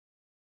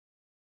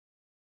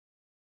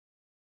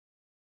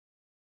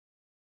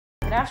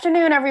Good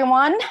afternoon,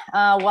 everyone.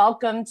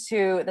 Welcome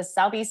to the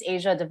Southeast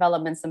Asia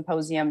Development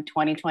Symposium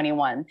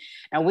 2021.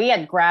 Now, we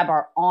at Grab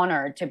are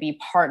honored to be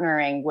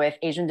partnering with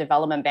Asian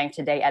Development Bank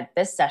today at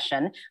this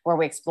session, where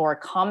we explore a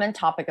common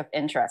topic of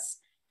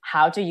interest: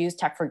 how to use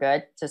tech for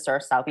good to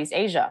serve Southeast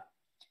Asia.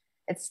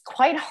 It's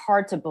quite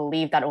hard to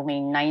believe that only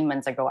 9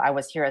 months ago, I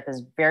was here at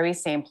this very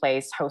same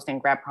place hosting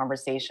Grab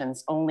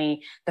Conversations,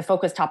 only the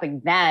focus topic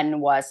then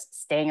was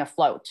staying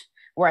afloat.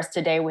 Whereas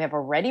today we have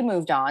already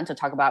moved on to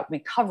talk about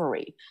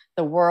recovery.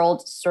 The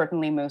world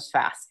certainly moves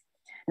fast.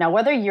 Now,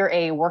 whether you're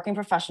a working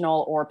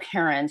professional or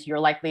parent, you're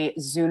likely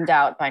zoomed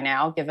out by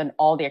now, given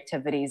all the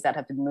activities that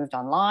have been moved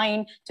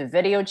online to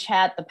video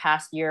chat the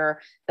past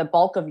year. The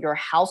bulk of your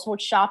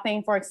household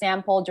shopping, for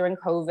example, during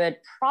COVID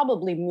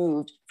probably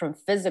moved from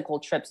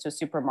physical trips to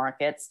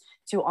supermarkets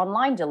to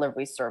online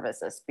delivery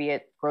services, be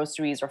it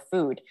groceries or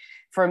food.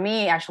 For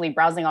me, actually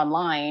browsing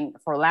online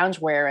for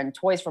loungewear and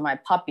toys for my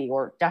puppy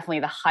were definitely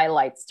the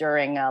highlights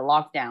during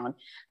lockdown.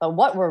 But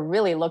what we're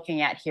really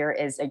looking at here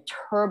is a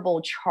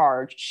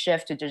turbocharged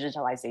shift to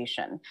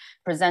digitalization,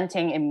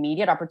 presenting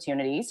immediate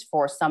opportunities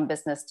for some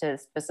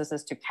businesses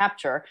to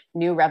capture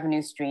new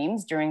revenue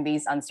streams during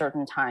these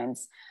uncertain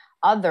times.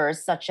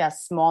 Others, such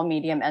as small,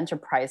 medium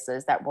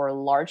enterprises that were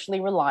largely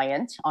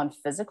reliant on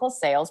physical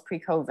sales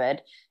pre-COVID,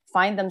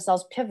 find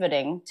themselves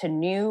pivoting to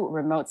new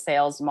remote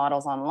sales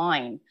models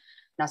online.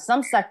 Now,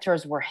 some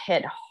sectors were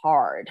hit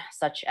hard,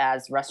 such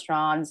as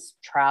restaurants,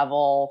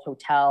 travel,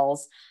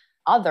 hotels.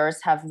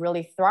 Others have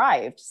really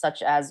thrived,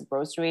 such as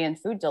grocery and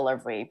food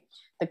delivery.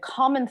 The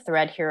common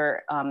thread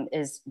here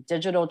is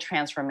digital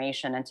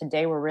transformation. And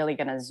today we're really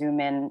going to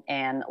zoom in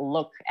and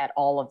look at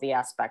all of the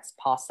aspects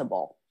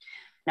possible.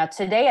 Now,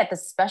 today at the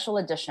special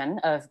edition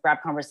of Grab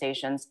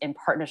Conversations in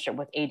partnership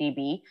with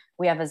ADB,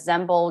 we have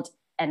assembled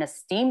an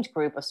esteemed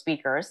group of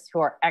speakers who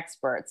are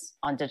experts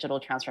on digital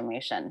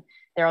transformation.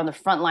 They're on the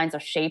front lines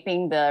of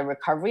shaping the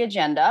recovery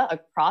agenda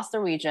across the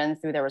region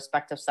through their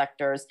respective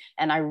sectors.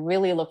 And I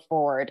really look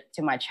forward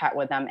to my chat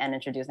with them and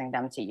introducing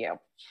them to you.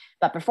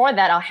 But before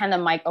that, I'll hand the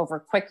mic over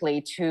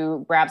quickly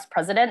to Grab's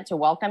president to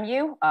welcome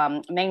you,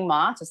 Ming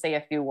Ma, to say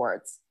a few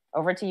words.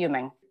 Over to you,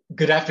 Ming.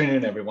 Good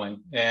afternoon,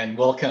 everyone, and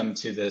welcome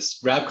to this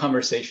Grab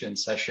Conversation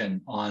session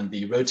on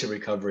the road to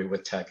recovery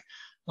with tech.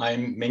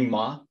 I'm Ming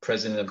Ma,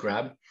 president of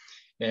Grab.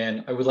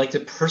 And I would like to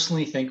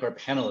personally thank our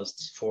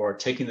panelists for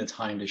taking the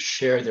time to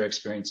share their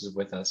experiences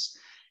with us.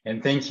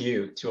 And thank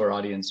you to our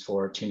audience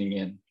for tuning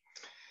in.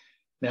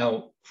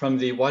 Now, from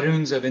the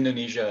Waruns of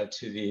Indonesia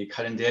to the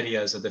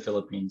Carinderias of the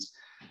Philippines,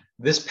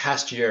 this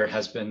past year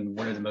has been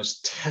one of the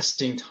most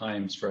testing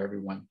times for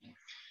everyone.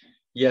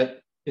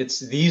 Yet, it's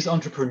these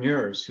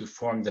entrepreneurs who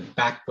form the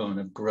backbone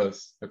of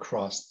growth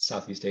across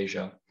Southeast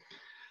Asia.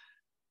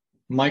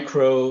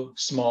 Micro,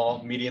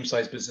 small,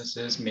 medium-sized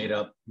businesses made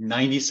up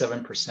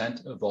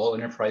 97% of all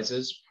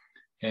enterprises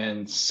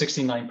and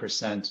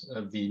 69%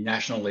 of the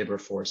national labor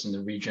force in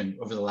the region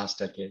over the last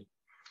decade.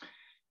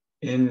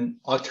 In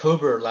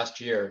October last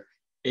year,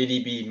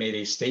 ADB made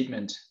a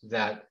statement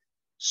that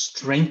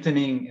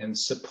strengthening and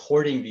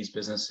supporting these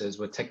businesses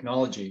with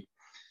technology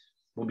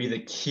will be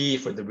the key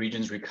for the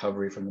region's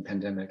recovery from the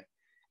pandemic.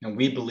 And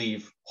we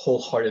believe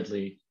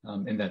wholeheartedly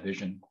in that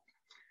vision.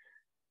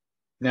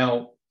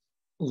 Now,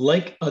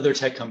 like other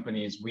tech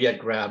companies, we at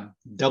Grab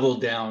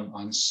doubled down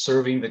on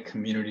serving the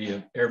community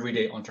of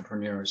everyday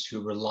entrepreneurs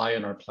who rely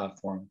on our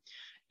platform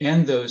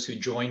and those who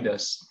joined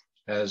us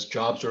as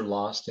jobs were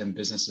lost and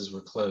businesses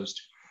were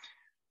closed.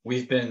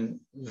 We've been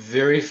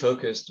very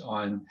focused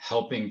on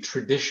helping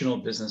traditional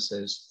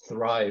businesses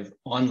thrive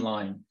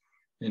online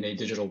in a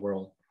digital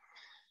world.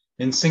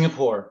 In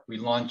Singapore, we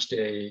launched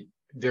a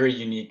very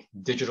unique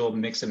digital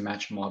mix and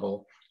match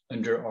model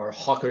under our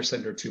Hawker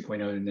Center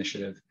 2.0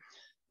 initiative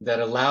that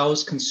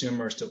allows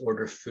consumers to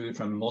order food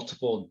from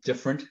multiple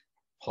different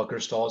hawker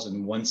stalls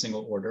in one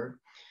single order.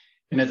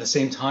 And at the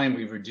same time,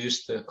 we've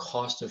reduced the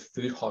cost of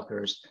food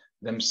hawkers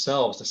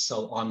themselves to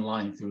sell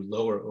online through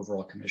lower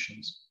overall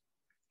commissions.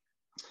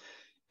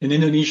 In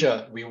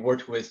Indonesia, we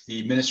worked with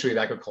the Ministry of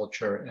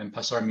Agriculture and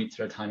Pasar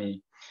Mitra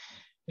Tani,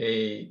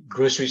 a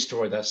grocery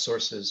store that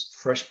sources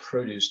fresh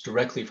produce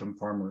directly from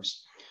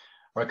farmers.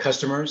 Our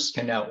customers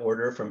can now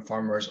order from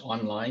farmers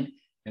online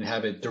and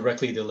have it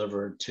directly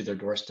delivered to their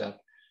doorstep,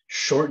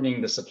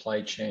 shortening the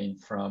supply chain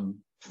from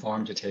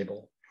farm to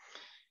table.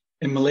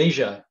 In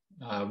Malaysia,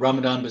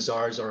 Ramadan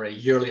bazaars are a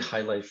yearly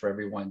highlight for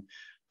everyone,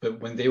 but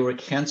when they were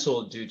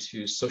canceled due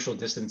to social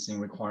distancing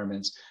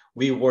requirements,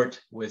 we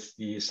worked with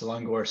the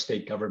Selangor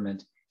state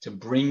government to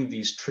bring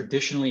these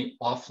traditionally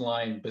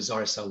offline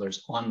bazaar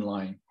sellers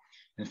online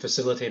and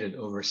facilitated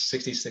over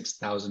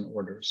 66,000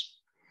 orders.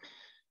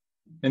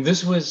 And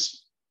this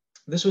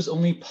was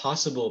only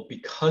possible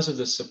because of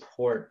the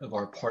support of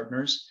our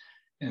partners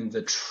and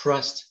the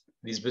trust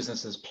these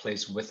businesses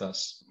place with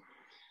us.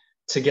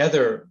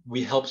 Together,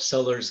 we help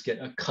sellers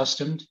get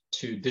accustomed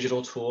to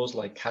digital tools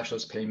like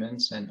cashless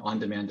payments and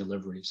on-demand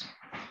deliveries.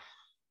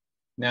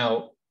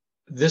 Now,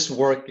 this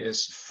work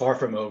is far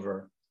from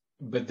over,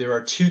 but there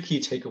are two key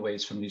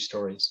takeaways from these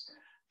stories.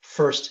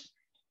 First,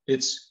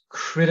 it's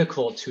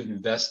critical to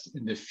invest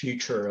in the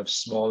future of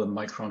small and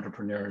micro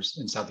entrepreneurs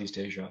in Southeast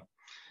Asia.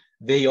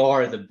 They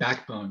are the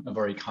backbone of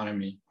our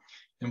economy.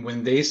 And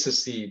when they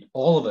succeed,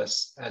 all of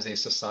us as a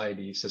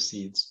society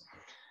succeeds.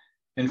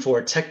 And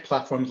for tech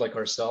platforms like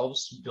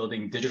ourselves,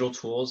 building digital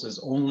tools is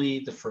only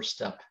the first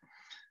step.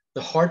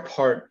 The hard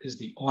part is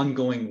the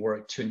ongoing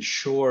work to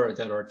ensure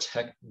that our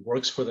tech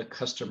works for the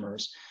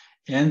customers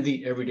and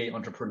the everyday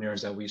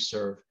entrepreneurs that we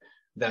serve,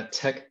 that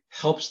tech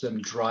helps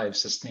them drive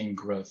sustained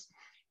growth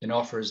and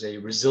offers a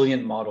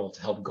resilient model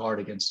to help guard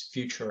against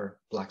future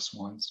black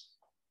swans.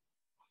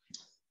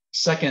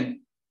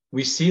 Second,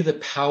 we see the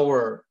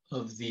power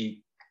of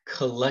the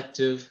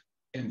collective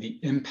and the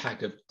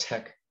impact of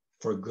tech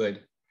for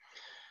good.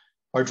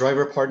 Our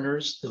driver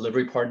partners,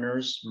 delivery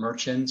partners,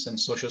 merchants, and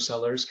social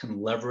sellers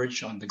can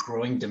leverage on the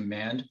growing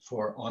demand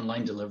for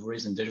online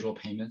deliveries and digital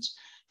payments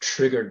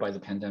triggered by the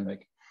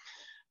pandemic.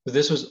 But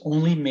this was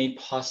only made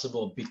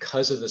possible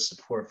because of the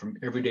support from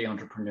everyday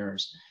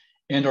entrepreneurs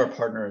and our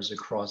partners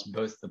across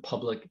both the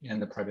public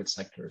and the private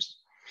sectors.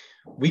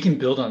 We can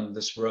build on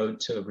this road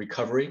to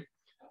recovery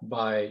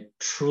by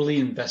truly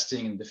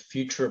investing in the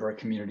future of our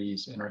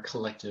communities and our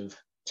collective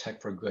tech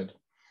for good.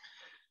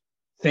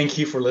 Thank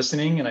you for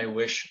listening, and I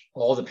wish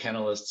all the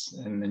panelists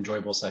an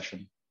enjoyable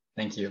session.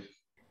 Thank you.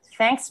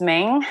 Thanks,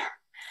 Ming.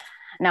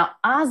 Now,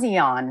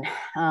 ASEAN,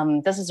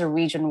 this is a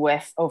region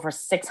with over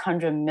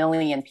 600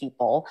 million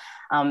people,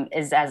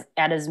 is at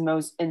its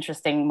most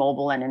interesting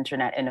mobile and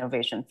internet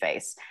innovation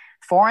phase.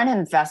 Foreign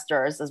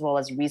investors, as well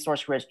as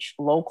resource-rich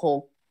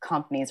local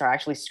companies, are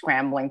actually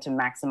scrambling to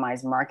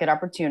maximize market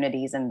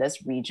opportunities in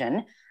this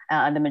region.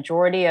 And the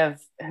majority of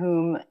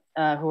who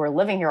are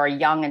living here are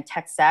young and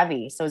tech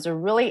savvy. So it's a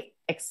really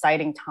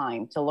exciting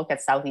time to look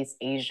at Southeast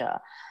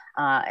Asia,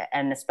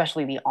 and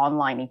especially the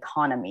online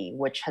economy,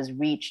 which has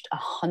reached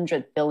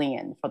 100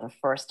 billion for the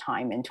first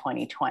time in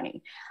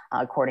 2020,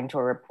 according to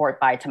a report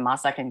by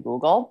Temasek and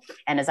Google,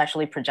 and is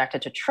actually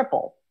projected to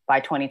triple by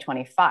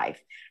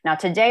 2025. Now,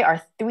 today,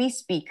 our three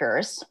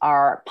speakers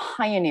are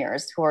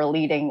pioneers who are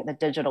leading the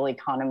digital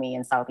economy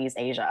in Southeast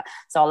Asia.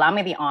 So allow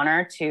me the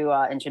honor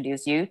to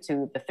introduce you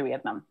to the three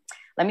of them.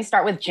 Let me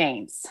start with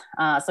James.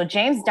 So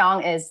James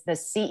Dong is the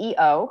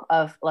CEO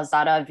of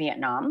Lazada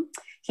Vietnam.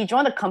 He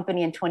joined the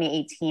company in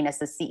 2018 as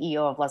the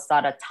CEO of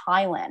Lazada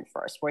Thailand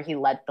first, where he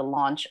led the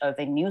launch of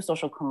a new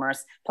social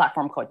commerce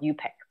platform called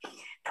UPIC.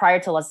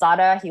 Prior to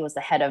Lazada, he was the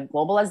head of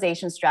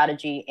globalization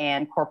strategy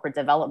and corporate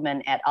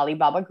development at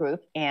Alibaba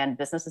Group and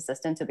business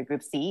assistant to the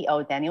group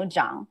CEO, Daniel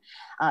Zhang.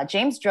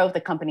 James drove the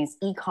company's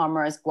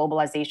e-commerce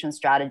globalization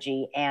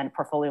strategy and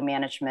portfolio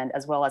management,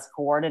 as well as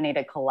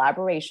coordinated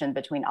collaboration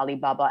between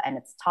Alibaba and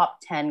its top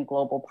 10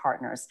 global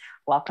partners.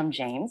 Welcome,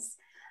 James.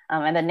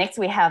 And then next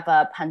we have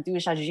Pandu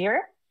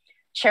Sjahrir,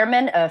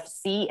 chairman of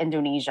SEA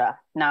Indonesia.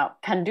 Now,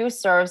 Pandu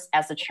serves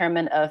as the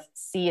chairman of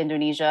SEA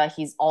Indonesia.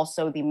 He's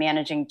also the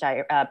managing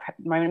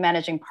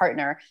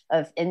partner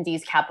of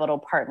Indies Capital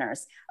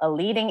Partners, a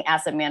leading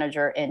asset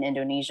manager in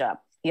Indonesia.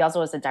 He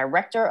also is the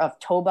director of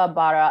Toba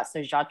Bara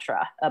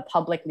Sejahtera, a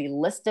publicly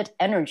listed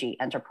energy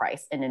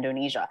enterprise in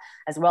Indonesia,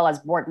 as well as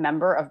board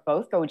member of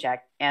both Gojek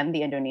and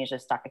the Indonesia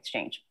Stock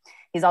Exchange.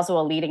 He's also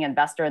a leading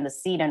investor in the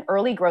seed and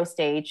early growth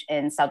stage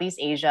in Southeast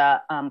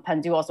Asia.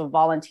 Pandu also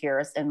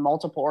volunteers in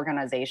multiple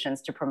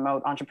organizations to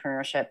promote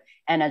entrepreneurship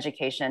and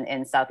education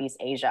in Southeast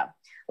Asia.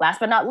 Last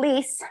but not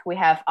least, we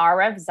have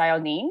Arrif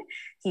Ziaudeen.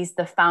 He's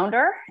the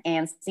founder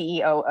and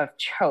CEO of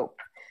Chope.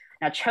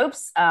 Now, Chope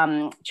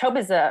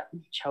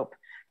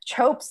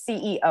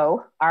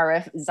CEO,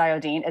 Arrif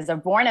Ziaudeen, is a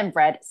born and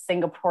bred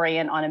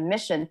Singaporean on a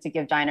mission to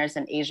give diners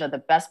in Asia the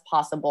best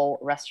possible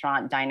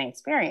restaurant dining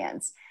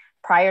experience.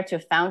 Prior to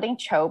founding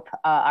Chope,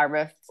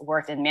 Arrif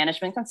worked in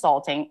management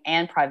consulting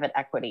and private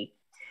equity.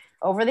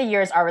 Over the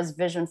years, Arrif's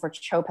vision for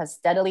Chope has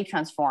steadily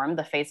transformed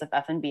the face of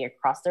F&B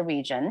across the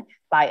region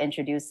by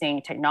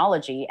introducing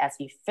technology as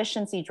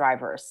efficiency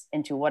drivers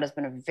into what has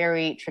been a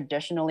very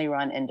traditionally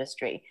run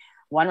industry,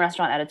 one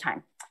restaurant at a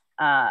time.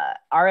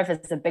 Arrif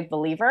is a big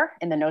believer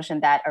in the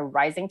notion that a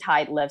rising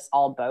tide lifts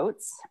all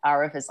boats.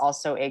 Arrif is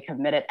also a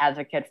committed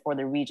advocate for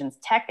the region's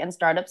tech and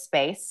startup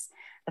space.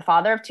 The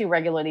father of two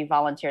regularly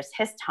volunteers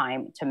his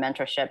time to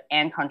mentorship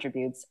and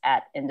contributes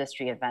at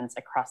industry events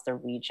across the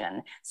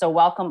region. So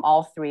welcome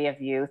all three of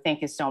you.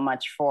 Thank you so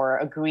much for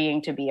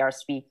agreeing to be our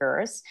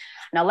speakers.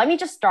 Now, let me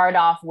just start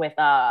off with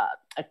a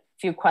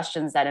few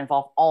questions that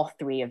involve all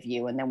three of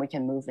you, and then we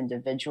can move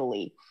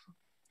individually.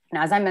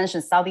 Now, as I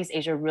mentioned, Southeast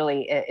Asia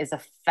really is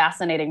a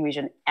fascinating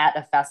region at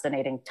a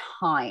fascinating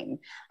time.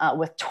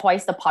 With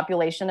twice the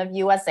population of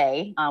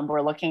USA,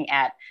 we're looking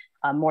at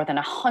more than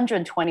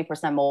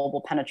 120%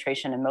 mobile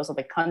penetration in most of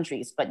the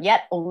countries, but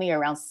yet only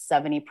around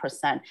 70%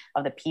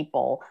 of the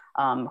people,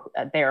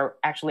 they're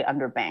actually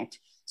underbanked.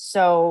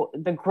 So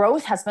the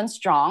growth has been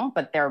strong,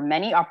 but there are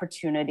many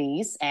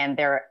opportunities and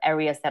there are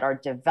areas that are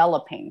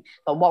developing.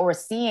 But what we're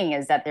seeing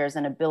is that there's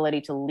an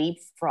ability to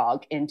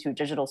leapfrog into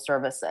digital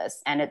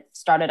services. And it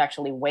started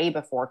actually way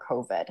before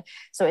COVID.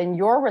 So in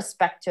your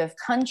respective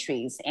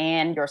countries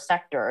and your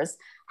sectors,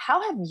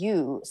 how have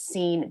you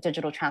seen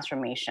digital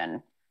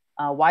transformation?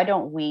 Why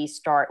don't we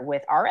start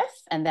with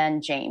Arrif and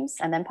then James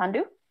and then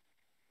Pandu?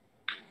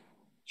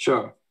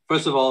 Sure.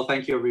 First of all,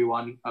 thank you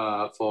everyone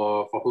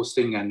for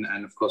hosting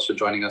and of course for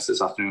joining us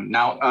this afternoon.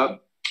 Now,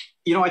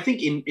 I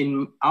think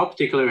in our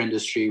particular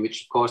industry,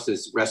 which of course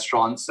is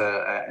restaurants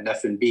and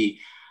F&B,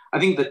 I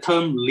think the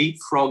term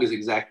leapfrog is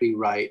exactly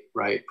right.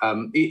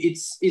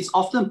 It's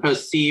often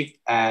perceived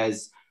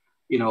as,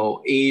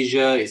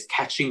 Asia is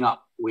catching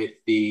up with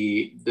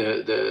the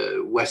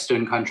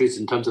Western countries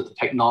in terms of the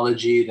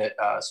technology that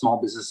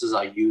small businesses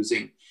are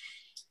using,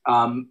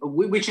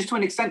 which is to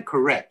an extent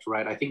correct,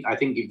 right? I think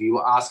if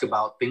you ask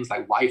about things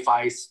like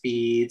Wi-Fi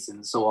speeds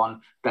and so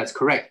on, that's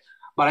correct.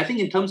 But I think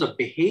in terms of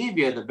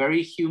behavior, the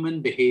very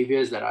human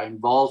behaviors that are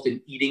involved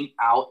in eating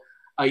out,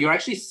 you're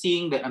actually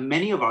seeing that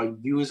many of our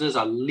users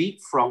are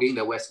leapfrogging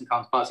their Western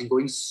counterparts and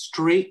going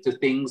straight to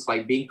things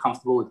like being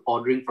comfortable with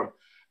ordering from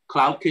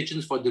cloud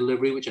kitchens for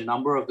delivery, which a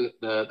number of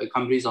the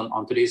companies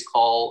on today's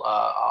call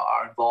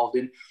are involved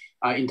in.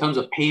 In terms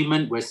of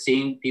payment, we're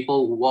seeing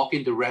people who walk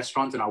into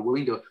restaurants and are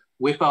willing to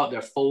whip out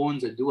their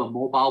phones and do a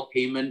mobile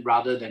payment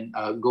rather than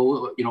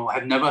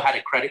have never had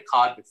a credit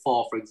card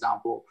before, for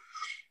example.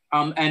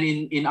 And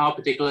in our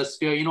particular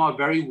sphere, are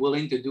very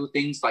willing to do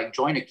things like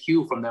join a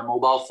queue from their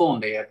mobile phone.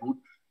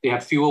 They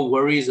have fewer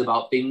worries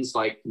about things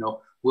like,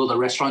 will the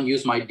restaurant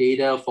use my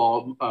data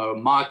for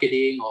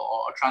marketing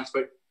or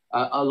transfer?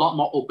 A lot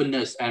more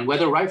openness. And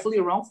whether rightfully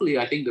or wrongfully,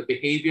 I think the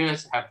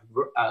behaviors have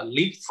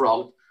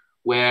leapfrogged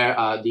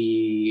where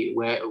we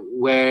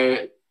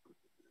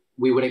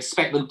would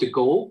expect them to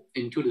go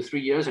in 2 to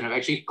 3 years, and have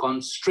actually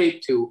gone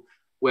straight to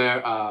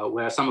where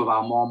some of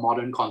our more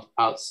modern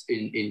counterparts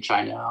in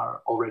China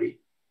are already.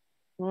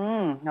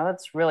 No,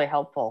 that's really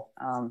helpful.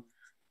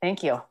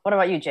 Thank you. What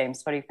about you,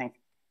 James? What do you think?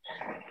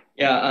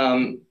 Yeah,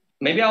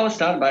 maybe I will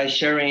start by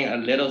sharing a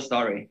little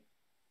story,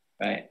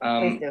 right?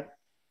 Please do.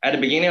 At the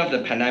beginning of the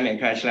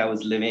pandemic, actually, I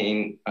was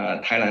living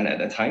in Thailand at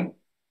the time.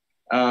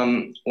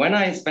 When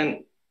I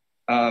spent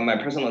my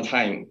personal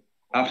time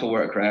after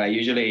work, right, I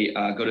usually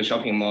go to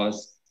shopping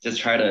malls,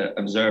 just try to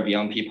observe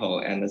young people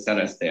and the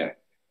sellers there.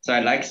 So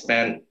I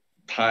spend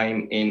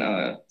time in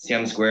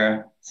Siam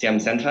Square, Siam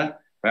Center,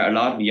 where a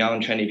lot of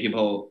young, trendy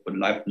people would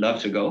love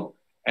to go.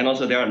 And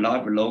also there are a lot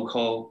of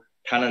local,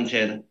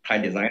 talented Thai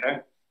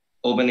designers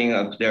opening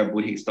up their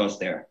boutique stores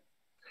there.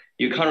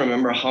 I can't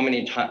remember how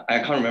many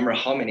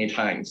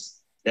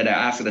times that I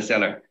asked the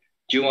seller,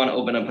 do you want to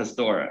open up a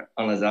store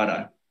on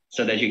Lazada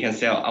so that you can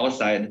sell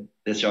outside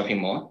this shopping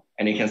mall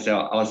and you can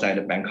sell outside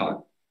of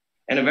Bangkok?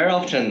 And very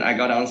often I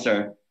got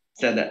answer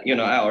said that,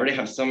 I already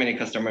have so many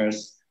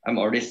customers. I'm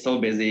already so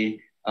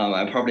busy.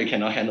 I probably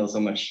cannot handle so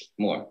much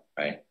more,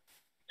 right?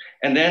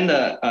 And then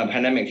the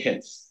pandemic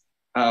hits.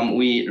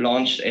 We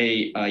launched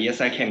a Yes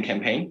I Can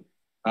campaign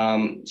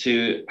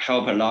to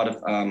help a lot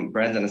of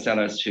brands and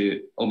sellers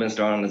to open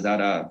store on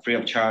Lazada free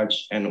of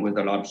charge and with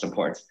a lot of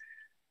support.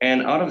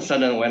 And all of a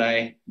sudden, when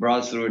I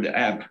browse through the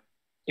app,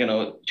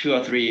 2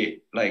 or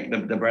 3 like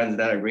the brands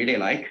that I really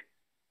like,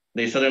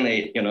 they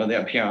suddenly they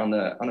appear on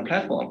the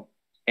platform.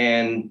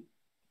 And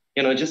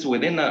just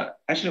within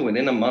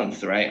a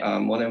month,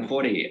 right? More than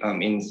 40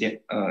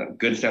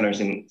 good sellers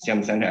in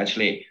Siam Center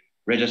actually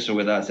registered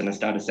with us and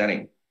started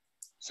selling.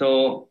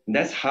 So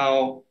that's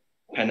how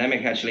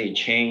pandemic actually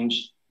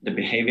changed the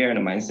behavior and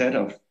the mindset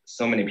of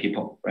so many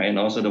people, right? And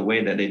also the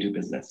way that they do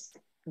business.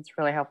 That's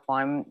really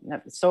helpful.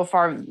 So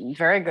far,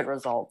 very good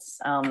results.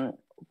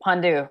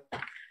 Pandu,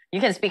 you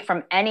can speak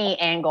from any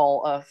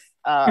angle of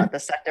the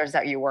sectors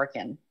that you work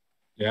in.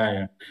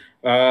 Yeah.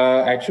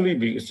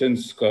 Actually,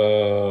 since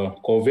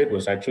COVID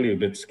was actually a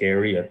bit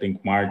scary, I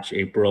think March,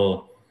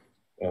 April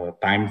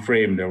time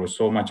frame, there was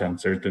so much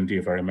uncertainty,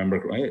 if I remember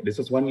right. This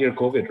is 1 year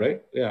COVID,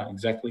 right? Yeah,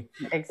 exactly.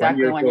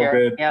 Exactly 1 year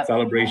COVID yep.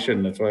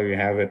 celebration. That's why we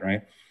have it,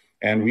 right?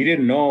 And we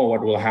didn't know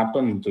what will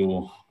happen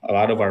to a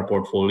lot of our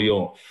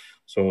portfolio.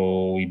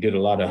 So we did a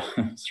lot of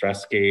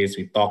stress case.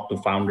 We talked to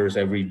founders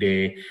every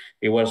day.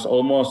 It was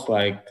almost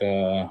like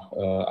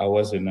I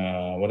was in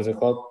a, what is it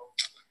called?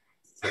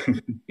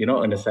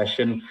 In a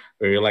session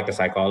where you're like a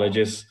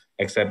psychologist,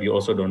 except you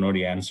also don't know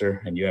the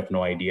answer and you have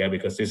no idea,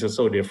 because this is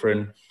so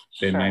different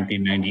than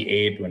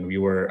 1998 when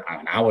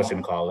I was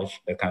in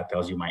college. That kind of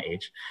tells you my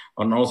age.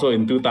 And also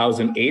in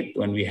 2008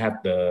 when we had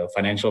the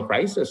financial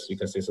crisis,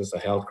 because this is a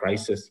health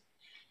crisis.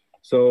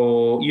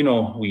 So,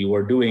 we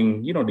were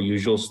doing, the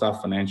usual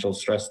stuff, financial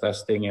stress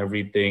testing,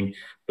 everything.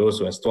 Those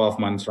who has 12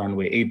 months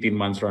runway, 18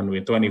 months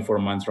runway, 24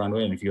 months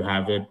runway. And if you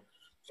have it,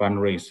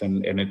 fundraise.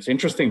 And it's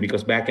interesting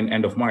because back in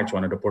end of March,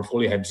 one of the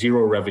portfolio had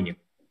 0 revenue.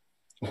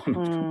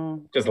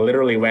 Just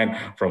literally went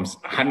from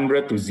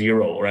 100 to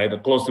 0,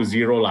 right? Close to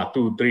 0,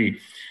 2, 3.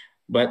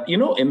 But,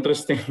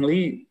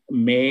 interestingly,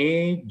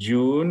 May,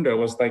 June, there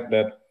was like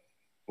that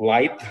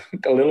light,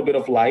 a little bit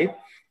of light.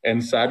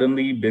 And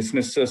suddenly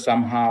businesses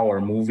somehow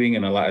are moving.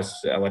 And as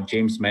what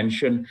James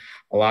mentioned,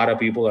 a lot of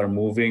people are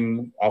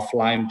moving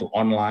offline to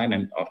online.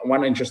 And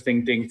one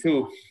interesting thing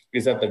too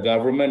is that the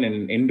government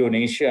in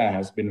Indonesia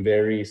has been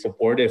very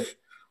supportive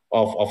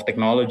of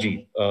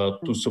technology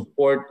to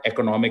support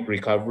economic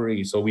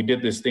recovery. So we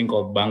did this thing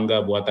called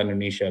Bangga Buatan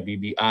Indonesia,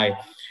 BBI,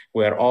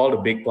 where all the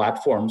big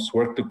platforms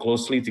work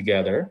closely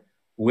together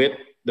with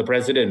the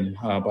president,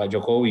 Pak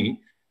Jokowi.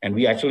 And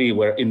we actually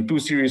were in 2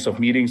 series of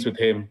meetings with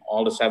him,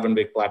 all the 7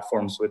 big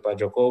platforms with Pak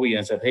Jokowi,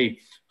 and said, hey,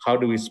 how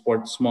do we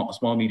support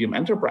small, medium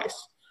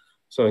enterprise?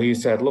 So he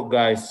said, look,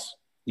 guys,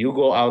 you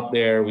go out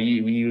there. We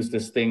use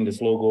this thing, this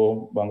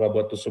logo, Bangga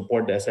Buat, to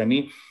support the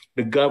SME.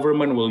 The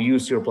government will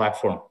use your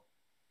platform,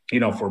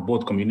 for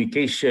both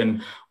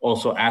communication,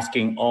 also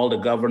asking all the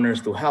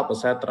governors to help,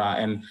 etc.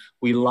 And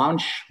we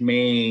launched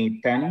May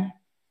 10.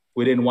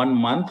 Within 1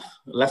 month,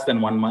 less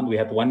than 1 month, we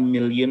had 1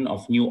 million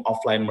of new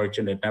offline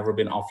merchant that never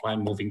been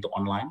offline moving to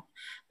online.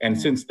 And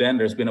since then,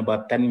 there's been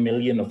about 10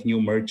 million of new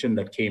merchant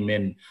that came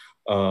in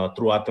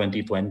throughout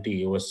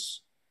 2020. It was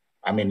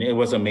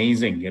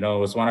amazing. It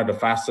was one of the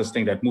fastest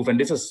thing that moved. And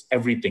this is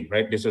everything,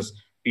 right? This is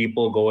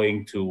people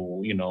going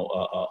to,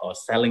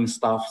 selling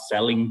stuff,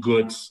 selling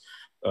goods,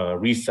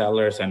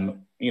 resellers,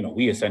 and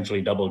we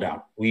essentially double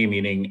down. We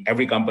meaning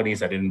every companies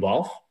that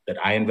involved, that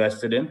I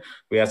invested in,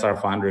 we ask our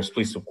founders,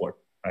 please support.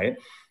 Right.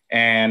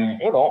 And,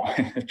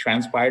 it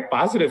transpired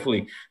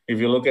positively. If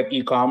you look at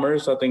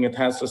e-commerce, I think it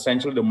has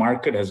essentially, the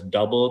market has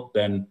doubled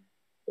than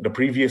the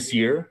previous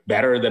year,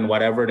 better than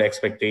whatever the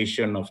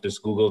expectation of this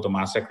Google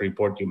Temasek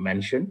report you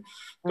mentioned.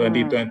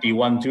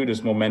 2021 too,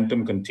 this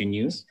momentum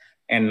continues.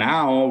 And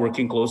now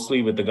working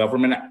closely with the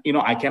government,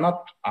 I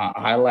cannot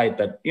highlight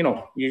that,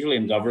 usually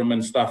in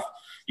government stuff,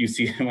 you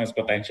see them as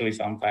potentially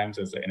sometimes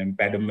as an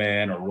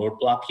impediment or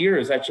roadblock. Here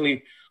is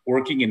actually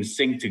working in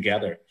sync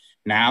together.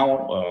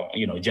 Now,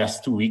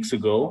 just 2 weeks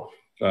ago,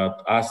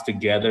 us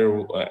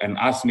together, and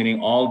us meaning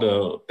all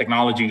the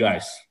technology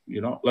guys,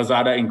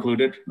 Lazada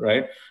included,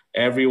 right?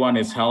 Everyone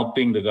is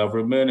helping the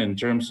government in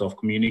terms of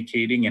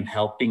communicating and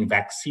helping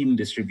vaccine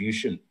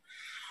distribution.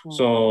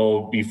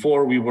 So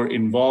before we were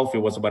involved,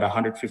 it was about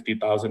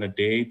 150,000 a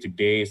day.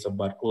 Today it's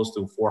about close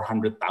to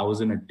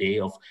 400,000 a day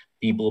of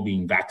people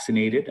being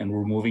vaccinated, and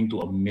we're moving to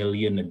 1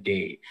 million a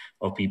day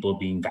of people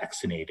being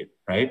vaccinated,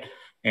 right?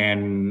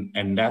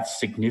 And that's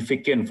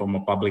significant from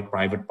a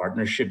public-private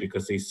partnership,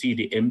 because they see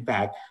the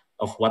impact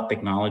of what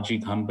technology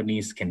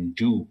companies can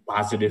do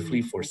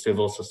positively for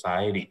civil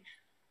society.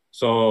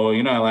 So,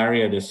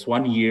 Ilaria, this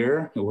 1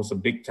 year, it was a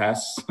big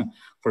test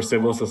for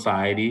civil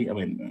society.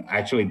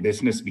 Actually,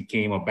 business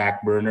became a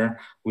back burner.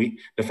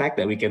 The fact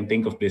that we can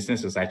think of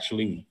business is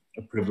actually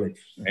a privilege,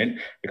 right?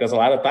 Because a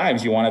lot of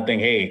times you want to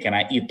think, hey, can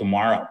I eat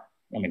tomorrow?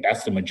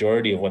 That's the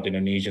majority of what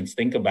Indonesians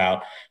think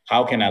about.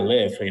 How can I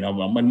live?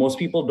 When most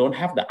people don't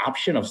have the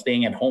option of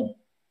staying at home.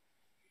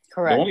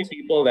 Correct. The only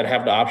people that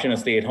have the option to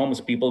stay at home is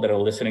people that are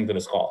listening to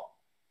this call,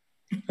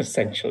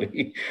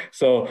 essentially.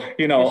 So,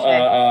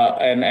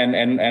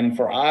 and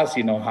for us,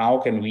 how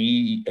can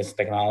we as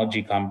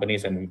technology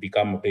companies, and we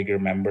become a bigger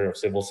member of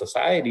civil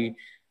society,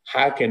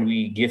 how can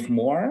we give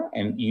more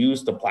and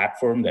use the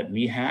platform that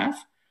we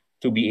have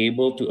to be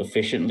able to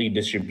efficiently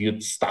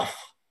distribute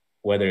stuff,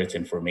 whether it's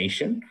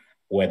information,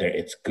 whether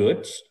it's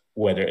goods,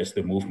 whether it's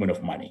the movement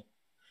of money.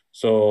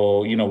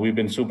 So, we've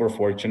been super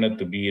fortunate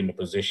to be in the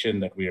position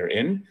that we are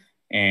in.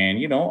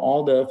 And,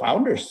 all the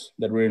founders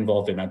that we're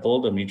involved in, I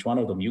told them, each one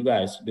of them, you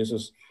guys, this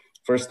is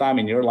first time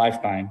in your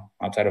lifetime,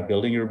 outside of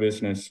building your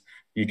business,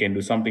 you can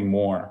do something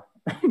more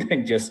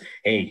than just,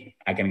 hey,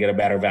 I can get a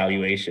better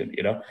valuation.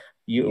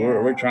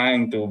 We're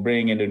trying to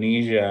bring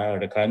Indonesia or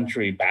the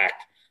country back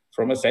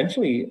from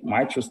essentially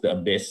March was the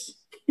abyss.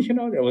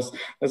 There was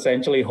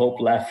essentially hope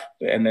left,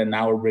 and then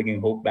now we're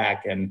bringing hope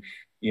back. And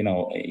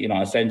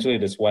essentially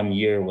this 1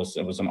 year was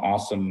an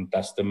awesome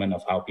testament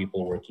of how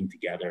people working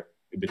together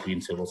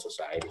between civil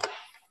society.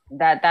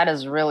 That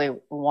is really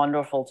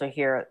wonderful to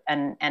hear,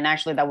 and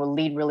actually that will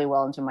lead really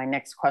well into my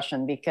next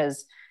question,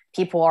 because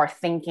people are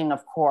thinking,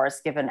 of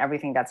course, given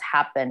everything that's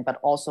happened, but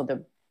also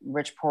the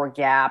rich-poor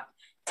gap,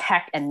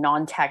 tech and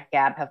non-tech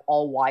gap have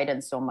all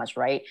widened so much,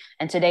 right?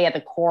 And today at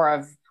the core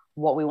of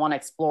what we want to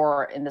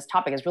explore in this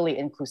topic is really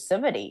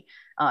inclusivity,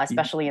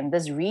 especially in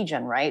this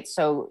region, right?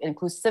 So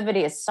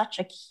inclusivity is such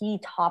a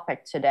key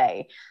topic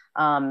today.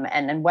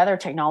 And whether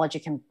technology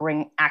can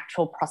bring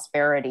actual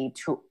prosperity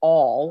to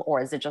all,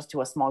 or is it just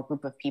to a small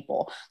group of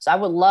people? So I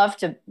would love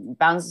to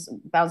bounce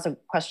a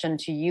question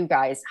to you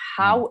guys.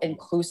 How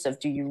inclusive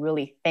do you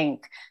really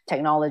think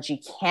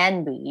technology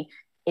can be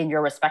in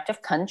your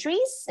respective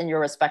countries, in your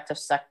respective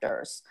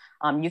sectors?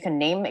 You can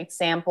name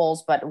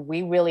examples, but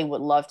we really would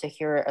love to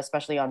hear,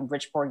 especially on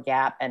rich-poor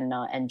gap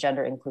and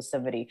gender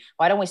inclusivity.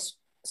 Why don't we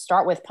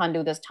start with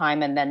Pandu this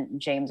time, and then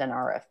James and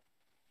Arrif?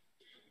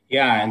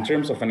 Yeah, in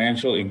terms of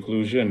financial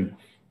inclusion,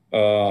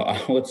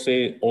 I would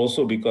say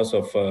also because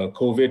of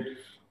COVID,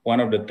 one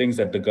of the things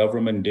that the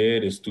government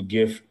did is to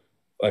give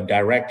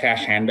direct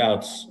cash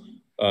handouts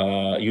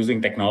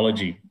using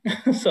technology.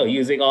 So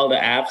using all the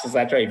apps,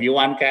 etc. If you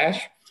want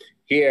cash,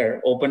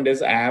 here, open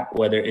this app,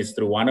 whether it's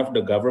through one of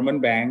the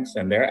government banks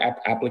and their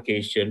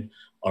application,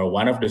 or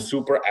one of the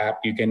super app,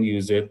 you can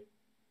use it.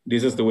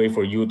 This is the way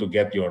for you to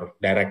get your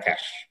direct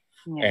cash.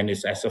 and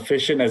it's as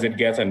efficient as it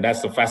gets, and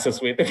that's the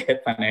fastest way to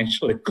get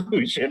financial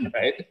inclusion,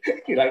 right?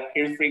 Like,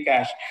 here's free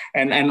cash.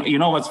 And you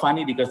know what's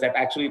funny, because that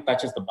actually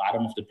touches the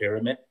bottom of the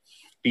pyramid.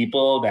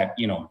 People that,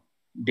 you know,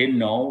 didn't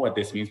know what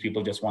this means.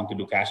 People just want to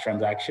do cash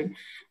transaction.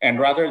 And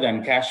rather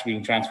than cash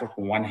being transferred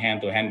from one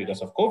hand to hand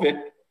because of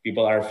COVID,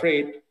 people are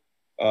afraid.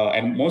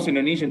 And most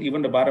Indonesians,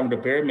 even the bottom of the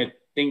pyramid,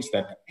 thinks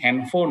that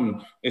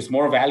handphone is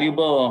more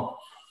valuable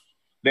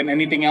than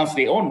anything else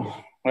they own,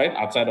 right?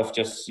 Outside of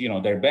just, you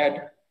know, their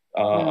bed.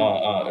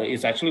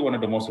 It's actually one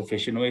of the most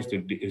efficient ways to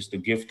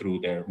give through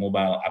their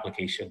mobile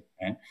application.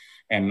 Right?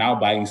 And now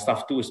buying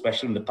stuff too,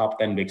 especially in the top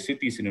 10 big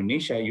cities in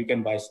Indonesia, you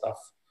can buy stuff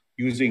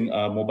using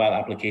a mobile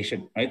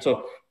application, right?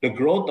 So the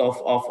growth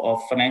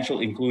of financial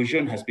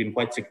inclusion has been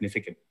quite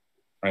significant,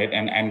 right?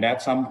 And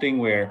that's something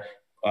where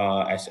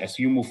as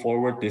you move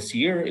forward this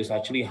year is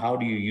actually, how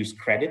do you use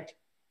credit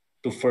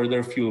to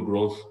further fuel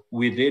growth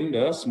within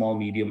the small,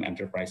 medium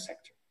enterprise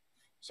sector?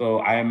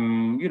 So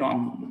I'm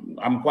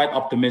quite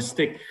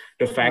optimistic.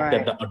 The fact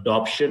that the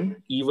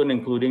adoption, even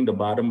including the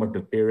bottom of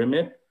the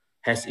pyramid,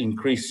 has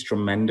increased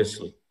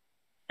tremendously.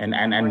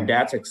 And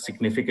that's a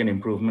significant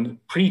improvement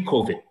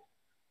pre-COVID.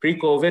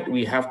 Pre-COVID,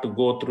 we have to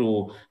go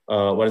through,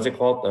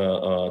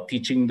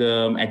 teaching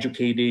them,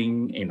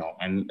 educating, you know,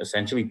 and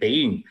essentially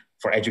paying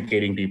for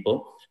educating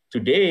people.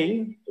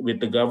 Today, with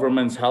the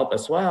government's help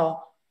as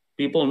well,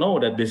 people know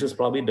that this is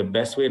probably the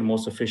best way and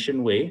most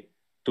efficient way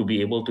to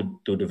be able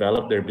to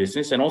develop their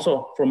business. And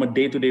also from a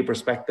day-to-day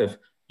perspective,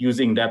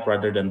 using that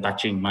rather than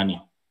touching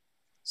money.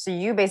 So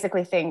you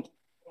basically think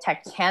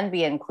tech can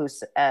be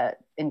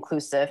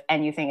inclusive,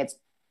 and you think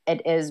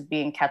it is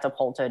being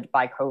catapulted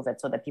by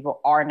COVID, so that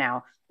people are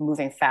now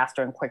moving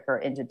faster and quicker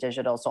into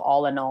digital. So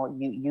all in all,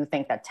 you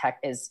think that tech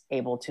is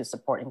able to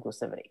support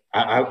inclusivity?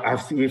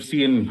 We've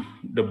seen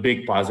the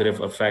big positive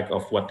effect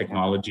of what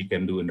technology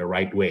can do in the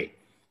right way.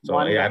 So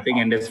wonderful. I think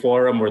in this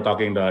forum, we're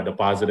talking the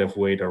positive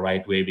way, the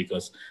right way,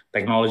 because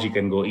technology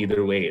can go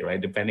either way, right?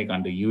 Depending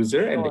on the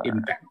user and the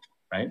intent,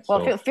 right?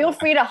 Well, so, feel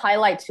free to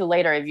highlight too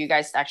later if you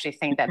guys actually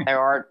think that there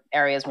are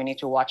areas we need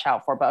to watch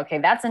out for. But okay,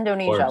 that's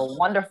Indonesia.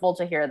 Wonderful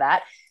to hear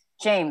that.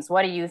 James,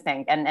 what do you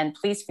think? And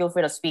please feel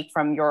free to speak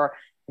from your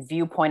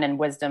viewpoint and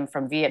wisdom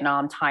from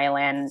Vietnam,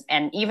 Thailand,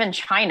 and even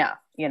China.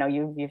 You know,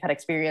 you've had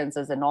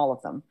experiences in all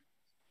of them.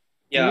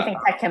 Yeah. Do you think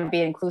tech can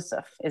be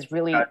inclusive? Is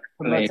really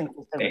promotes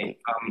inclusivity?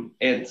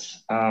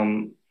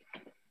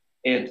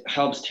 It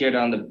helps tear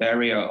down the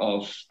barrier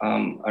of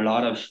a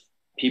lot of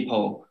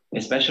people,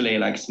 especially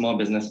like small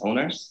business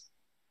owners,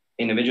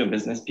 individual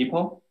business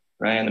people,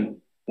 right, and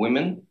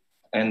women,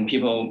 and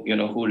people, you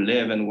know, who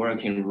live and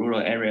work in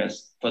rural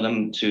areas, for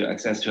them to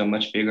access to a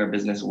much bigger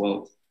business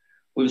world.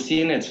 We've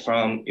seen it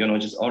from, you know,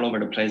 just all over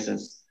the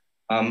places.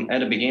 At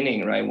the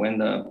beginning, right, when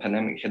the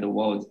pandemic hit the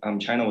world,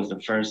 China was the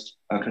first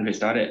country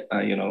started,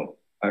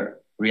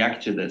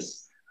 react to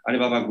this.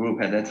 Alibaba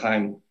Group at that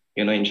time,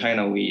 you know, in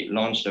China, we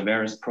launched a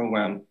various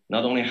program,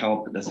 not only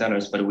help the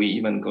sellers, but we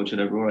even go to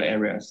the rural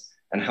areas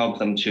and help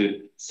them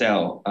to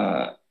sell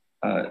their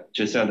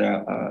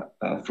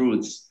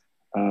fruits,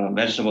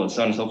 vegetables,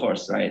 so on and so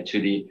forth, right, to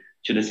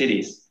the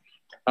cities.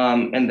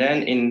 And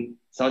then in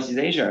Southeast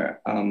Asia,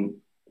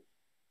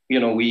 you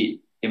know,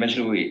 we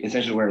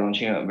essentially were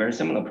launching a very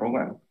similar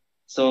program.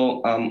 So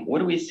what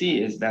do we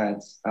see is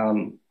that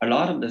a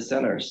lot of the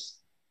sellers,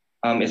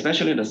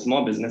 especially the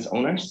small business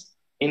owners,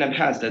 in the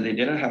past that they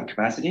didn't have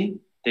capacity,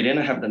 they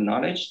didn't have the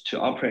knowledge to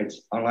operate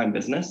online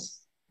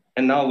business.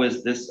 And now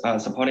with this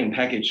supporting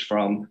package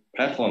from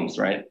platforms,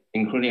 right,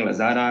 including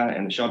Lazada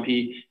and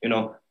Shopee, you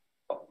know,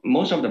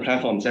 most of the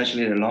platforms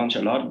actually launch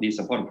a lot of these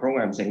support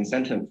programs and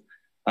incentive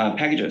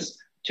packages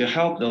to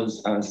help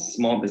those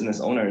small business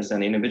owners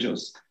and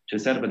individuals to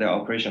set up their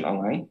operation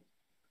online,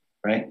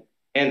 right?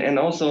 And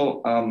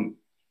also,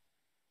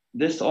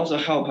 this also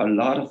help a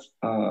lot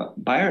of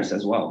buyers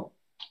as well,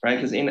 right?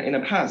 Because in the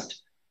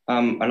past,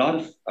 a lot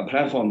of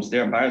platforms,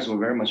 their buyers were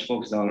very much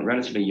focused on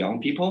relatively young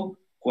people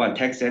who are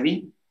tech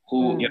savvy,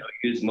 who you know,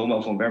 use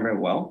mobile phone very, very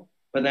well.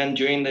 But then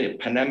during the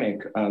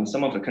pandemic,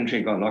 some of the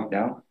country got locked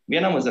down.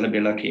 Vietnam was a little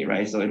bit lucky,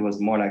 right? So it was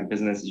more like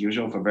business as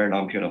usual for a very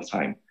long period of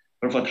time.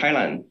 But for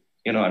Thailand,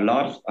 you know, a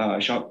lot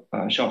of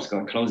shops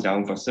got closed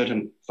down for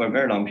a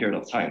very long period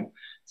of time.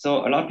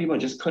 So a lot of people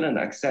just couldn't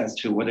access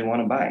to what they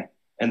want to buy.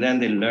 And then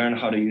they learn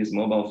how to use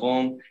mobile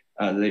phone,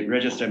 they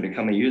register,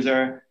 become a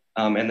user,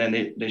 and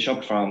then they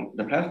shop from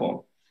the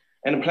platform.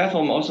 And the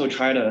platform also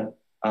try to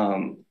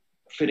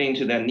fit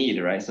into their need,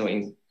 right? So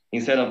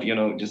instead of, you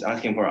know, just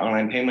asking for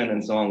online payment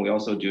and so on, we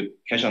also do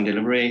cash on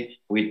delivery.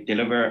 We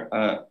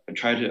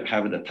try to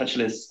have the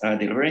touchless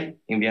delivery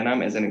in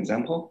Vietnam as an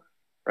example.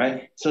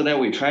 Right, so that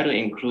we try to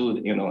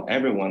include, you know,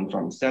 everyone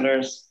from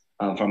sellers,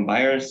 from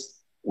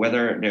buyers,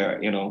 whether they're,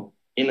 you know,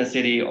 in a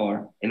city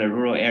or in a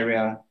rural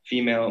area,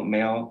 female,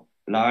 male,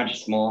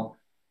 large, small.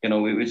 You know,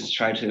 we just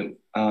try to,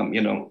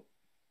 you know,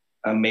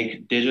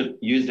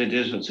 use the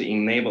digital to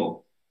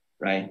enable,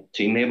 right,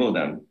 to enable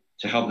them,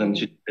 to help them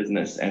to do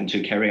business and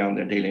to carry on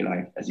their daily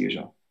life as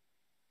usual.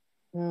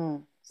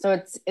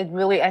 So it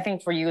really, I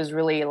think for you is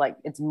really like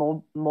it's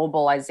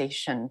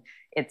mobilization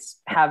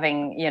it's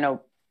having,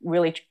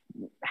 really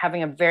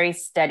having a very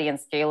steady and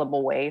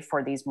scalable way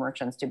for these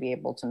merchants to be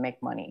able to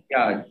make money.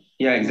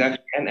 Yeah,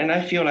 exactly. And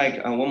I feel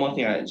like one more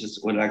thing I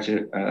just would like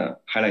to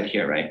highlight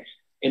here, right?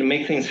 It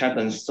makes things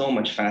happen so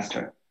much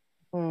faster.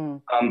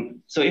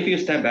 So if you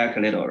step back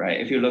a little, right?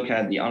 If you look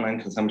at the online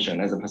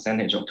consumption as a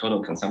percentage of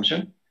total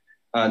consumption,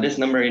 this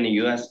number in the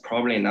US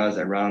probably now is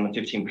around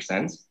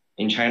 15%.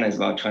 In China is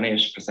about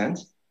 20-ish%,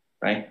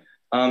 right?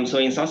 So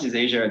in Southeast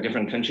Asia,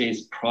 different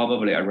countries,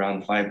 probably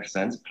around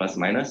 5% plus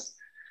minus.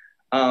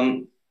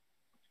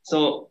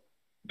 So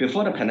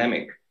before the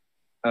pandemic,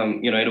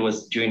 it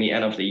was during the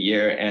end of the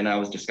year, and I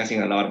was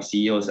discussing a lot of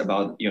CEOs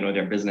about,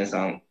 their business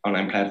on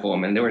online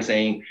platform, and they were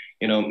saying,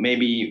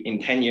 maybe in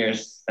 10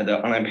 years,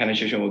 the online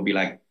penetration will be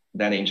like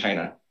that in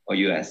China or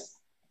US.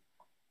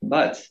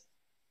 But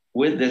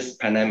with this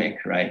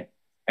pandemic, right,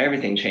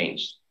 everything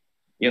changed.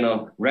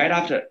 Right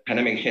after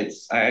pandemic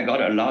hits, I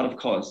got a lot of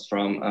calls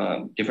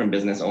from different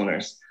business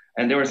owners,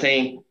 and they were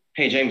saying,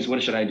 hey, James,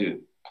 what should I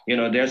do?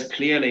 There's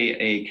clearly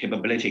a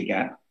capability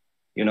gap,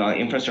 on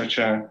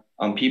infrastructure,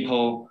 on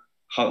people,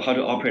 how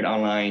to operate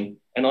online,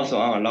 and also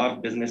on a lot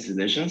of business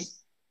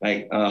decisions,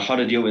 like how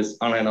to deal with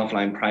online,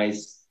 offline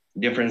price,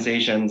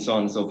 differentiation, so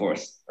on and so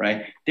forth,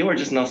 right? They were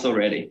just not so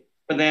ready.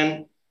 But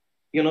then,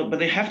 but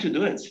they have to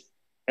do it.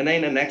 And then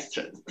in the next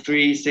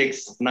 3,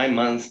 6, 9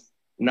 months,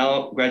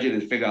 now gradually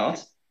figure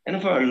out. And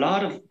for a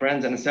lot of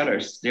brands and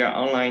sellers, their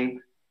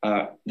online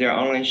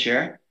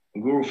share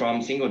grew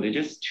from single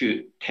digits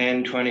to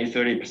 10, 20,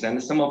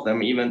 30%. Some of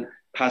them even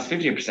past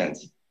 50%.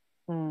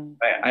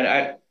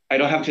 Right? I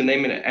don't have to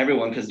name it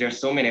everyone because there's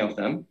so many of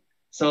them.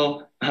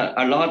 So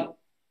very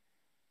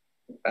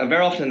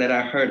often that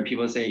I heard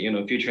people say,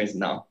 future is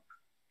now,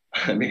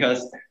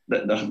 because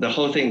the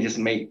whole thing just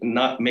make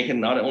it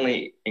not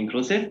only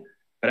inclusive,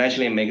 but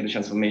actually make the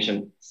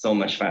transformation so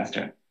much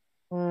faster.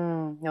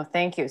 No,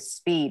 thank you.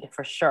 Speed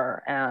for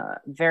sure.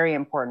 Very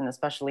important,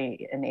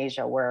 especially in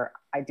Asia, where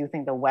I do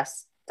think the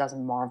West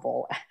doesn't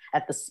marvel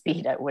at the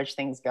speed at which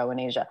things go in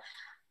Asia.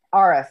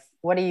 Arrif,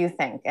 what do you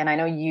think? And I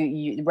know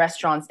you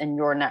restaurants in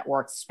your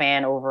network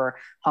span over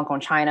Hong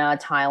Kong, China,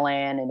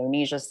 Thailand,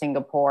 Indonesia,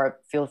 Singapore.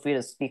 Feel free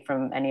to speak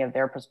from any of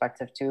their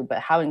perspective too, but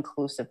how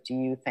inclusive do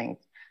you think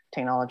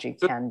technology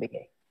can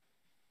be?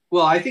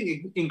 Well, I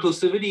think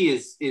inclusivity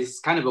is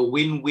kind of a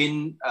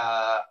win-win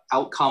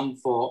outcome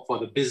for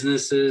the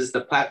businesses, the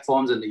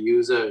platforms, and the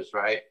users,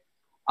 right?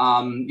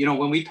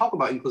 When we talk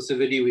about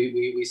inclusivity,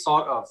 we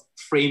sort of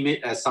frame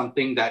it as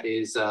something that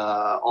is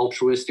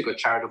altruistic or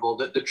charitable.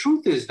 The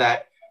truth is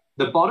that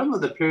the bottom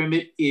of the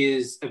pyramid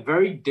is a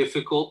very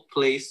difficult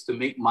place to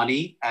make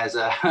money as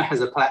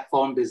a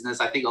platform business.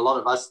 I think a lot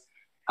of us,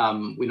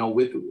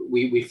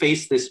 we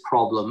face this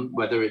problem,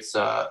 whether it's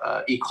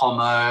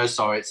e-commerce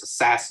or it's a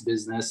SaaS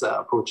business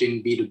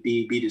approaching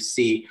B2B,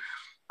 B2C.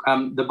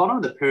 The bottom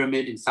of the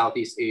pyramid in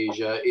Southeast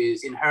Asia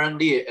is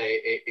inherently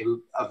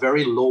a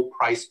very low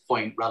price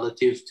point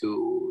relative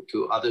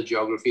to other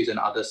geographies and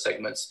other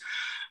segments.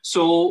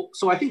 So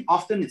I think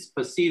often it's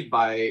perceived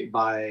by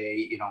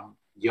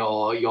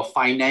your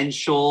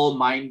financial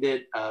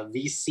minded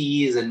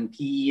VCs and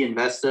PE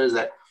investors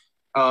that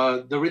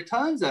the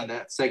returns in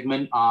that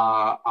segment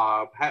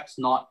are perhaps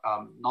not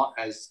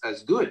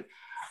as good.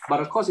 But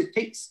of course, it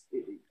takes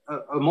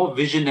a more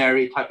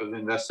visionary type of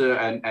investor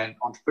and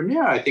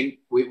entrepreneur, I think,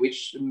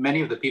 which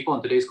many of the people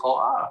on today's call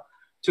are,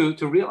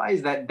 to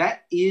realize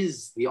that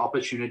is the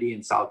opportunity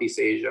in Southeast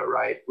Asia,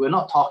 right? We're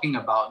not talking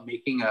about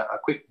making a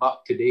quick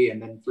buck today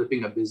and then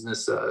flipping a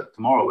business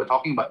tomorrow. We're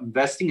talking about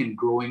investing and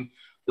growing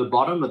the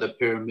bottom of the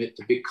pyramid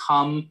to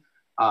become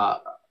a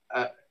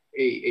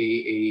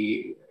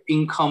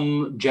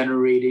income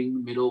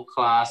generating middle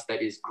class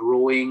that is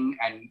growing,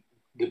 and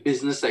the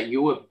business that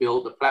you have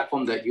built, the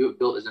platform that you have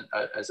built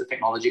as a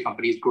technology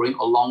company is growing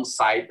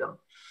alongside them.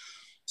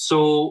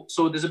 So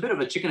there's a bit of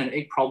a chicken and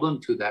egg problem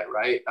to that,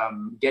 right?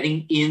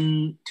 Getting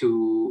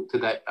into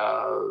that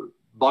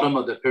bottom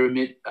of the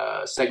pyramid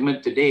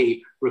segment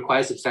today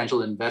requires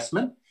substantial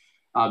investment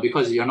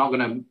because you're not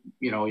going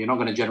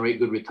to generate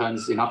good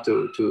returns enough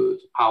to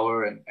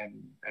power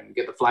and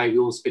get the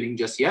flywheel spinning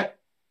just yet.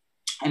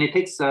 And it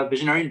takes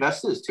visionary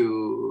investors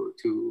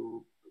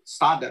to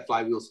start that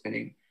flywheel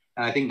spinning.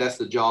 And I think that's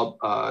the job,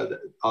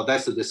 or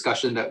that's the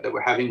discussion that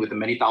we're having with the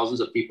many thousands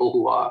of people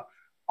who are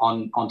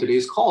on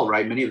today's call,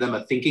 right? Many of them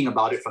are thinking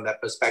about it from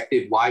that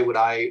perspective. Why would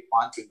I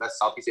want to invest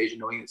Southeast Asia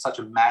knowing it's such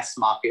a mass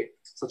market,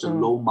 such a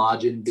low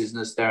margin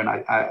business there? And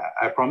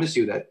I promise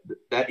you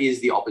that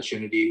is the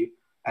opportunity.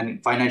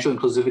 And financial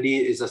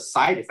inclusivity is a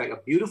side effect,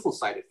 a beautiful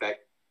side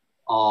effect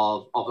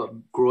of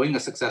growing a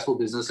successful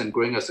business and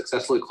growing a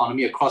successful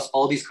economy across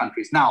all these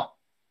countries. Now,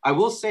 I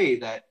will say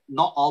that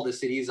not all the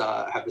cities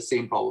have the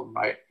same problem,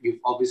 right? You've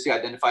obviously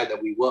identified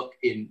that we work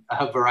in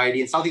a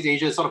variety. In Southeast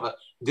Asia, it's sort of a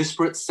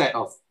disparate set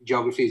of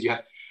geographies. You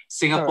have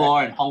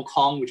Singapore and Hong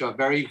Kong, which are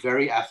very,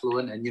 very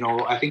affluent. And,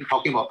 I think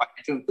talking about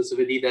financial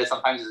inclusivity there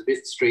sometimes is a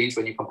bit strange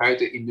when you compare it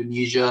to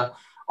Indonesia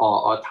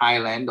or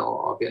Thailand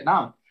or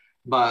Vietnam.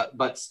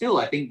 But still,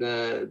 I think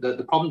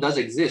the problem does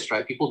exist,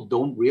 right? People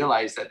don't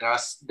realize that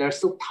there are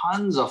still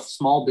tons of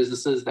small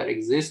businesses that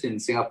exist in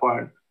Singapore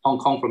and Hong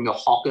Kong, from your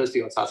hawkers to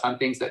your sasan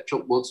things that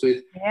Chope works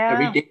with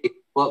every day.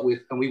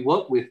 We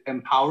work with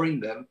empowering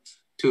them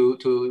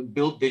to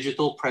build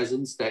digital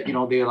presence that,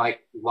 they're like,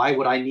 why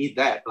would I need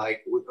that?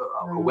 Like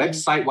a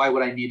website, why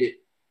would I need it?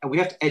 And we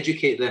have to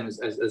educate them,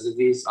 as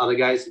these other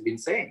guys have been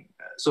saying.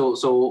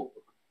 So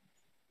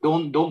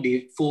don't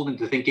be fooled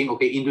into thinking,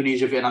 okay,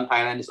 Indonesia, Vietnam,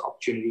 Thailand is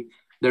opportunity.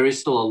 There is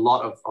still a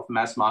lot of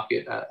mass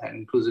market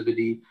and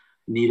inclusivity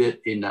needed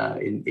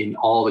in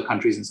all the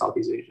countries in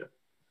Southeast Asia.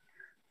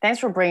 Thanks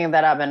for bringing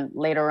that up. And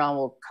later on,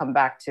 we'll come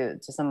back to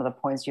some of the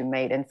points you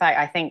made. In fact,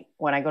 I think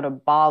when I go to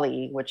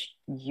Bali, which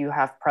you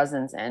have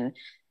presence in,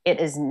 it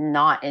is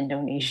not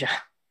Indonesia.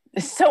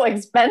 It's so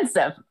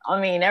expensive. I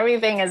mean,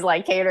 everything is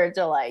like catered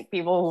to like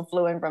people who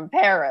flew in from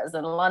Paris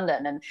and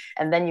London,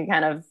 and then you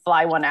kind of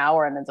fly 1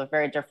 hour and it's a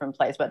very different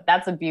place. But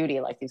that's a beauty,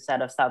 like you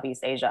said, of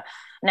Southeast Asia.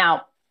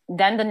 Now,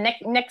 then the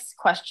next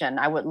question,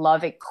 I would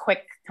love a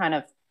quick kind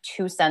of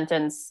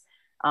 2-sentence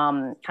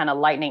kind of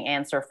lightning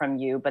answer from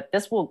you, but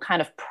this will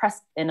kind of press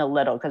in a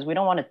little because we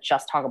don't want to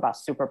just talk about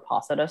super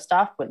positive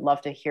stuff. We'd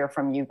love to hear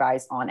from you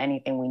guys on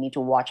anything we need to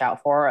watch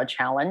out for, a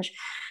challenge.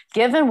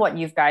 Given what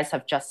you guys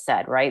have just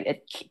said,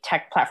 right?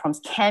 Tech platforms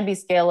can be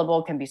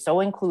scalable, can be so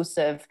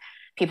inclusive.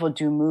 People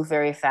do move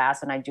very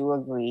fast, and I do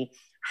agree.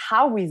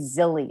 How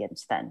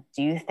resilient then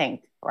do you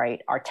think,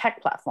 right, are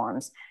tech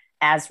platforms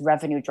as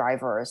revenue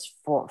drivers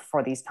for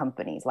these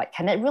companies? Like,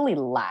 can it really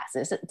last?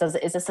 Is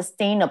it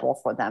sustainable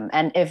for them?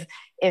 And if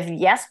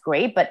yes,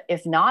 great. But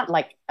if not,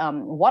 like,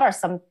 what are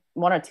some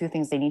 1 or 2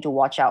 things they need to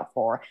watch out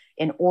for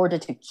in order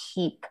to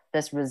keep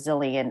this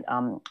resilient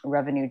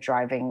revenue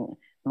driving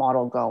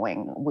model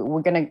going?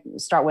 We're going to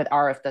start with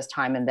Arrif this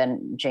time, and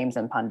then James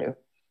and Pandu.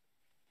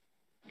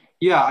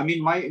 Yeah, I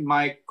mean,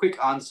 my quick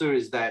answer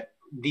is that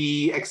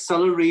the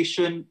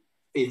acceleration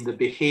in the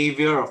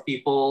behavior of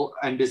people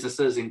and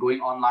businesses in going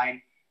online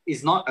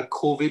is not a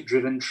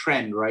COVID-driven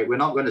trend, right? We're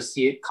not going to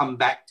see it come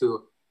back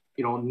to,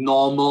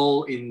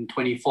 normal in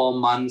 24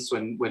 months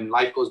when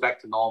life goes back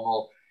to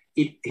normal.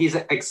 He's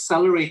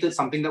accelerated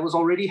something that was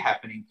already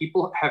happening.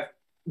 People have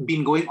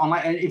been going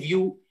online, and if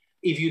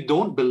you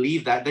don't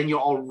believe that, then you're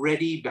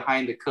already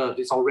behind the curve.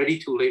 It's already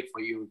too late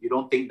for you. You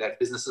don't think that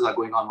businesses are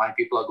going online,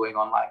 people are going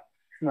online.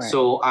 Right.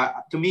 So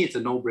to me, it's a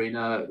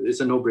no-brainer.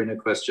 It's a no-brainer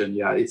question.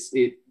 Yeah,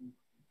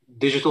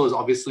 digital is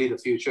obviously the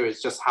future.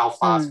 It's just how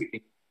fast we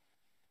can.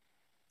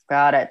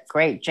 Got it.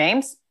 Great.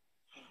 James?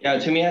 Yeah,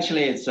 to me,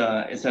 actually, it's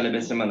a little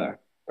bit similar,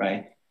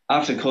 right?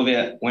 After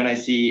COVID, when I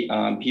see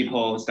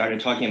people started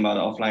talking about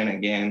offline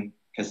again,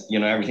 because,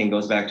 everything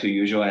goes back to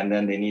usual, and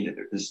then they need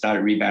to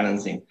start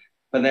rebalancing.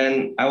 But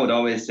then I would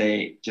always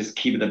say, just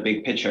keep the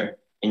big picture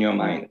in your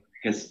mind,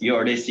 because you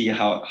already see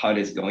how it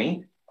is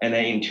going. And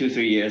then in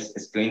 2-3 years,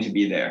 it's going to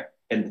be there.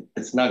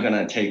 It's not going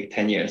to take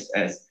 10 years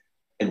as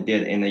it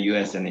did in the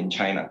US and in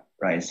China,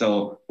 right?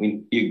 So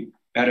you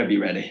better be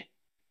ready.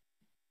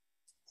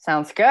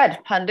 Sounds good.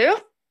 Pandu?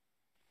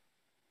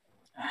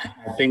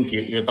 I think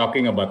you're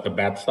talking about the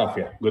bad stuff,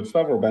 yeah. Good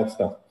stuff or bad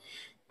stuff?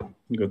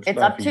 Good it's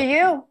stuff. Up to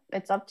you.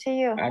 It's up to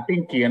you. I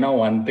think,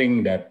 one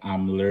thing that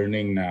I'm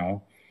learning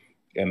now,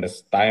 and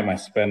this time I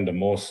spend the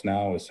most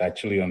now, is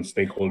actually on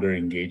stakeholder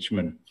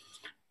engagement.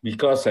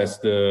 Because as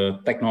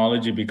the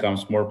technology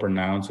becomes more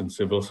pronounced in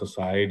civil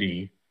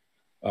society,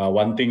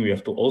 one thing we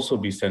have to also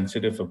be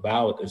sensitive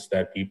about is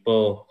that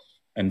people,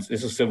 and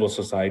this is civil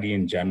society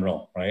in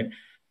general, right,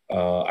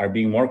 are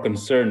being more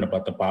concerned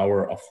about the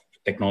power of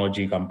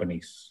technology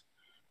companies.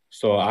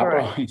 So I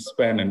probably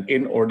spend an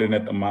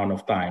inordinate amount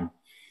of time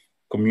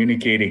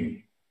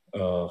communicating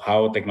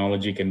how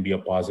technology can be a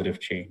positive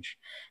change.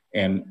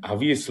 And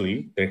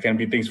obviously, there can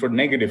be things for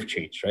negative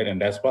change, right?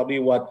 And that's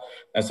probably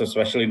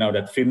especially now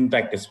that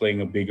fintech is playing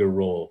a bigger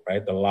role,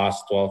 right? The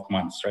last 12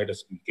 months, right,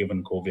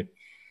 given COVID.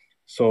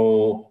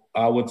 So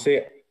I would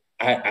say,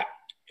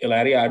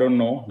 Ilaria, I don't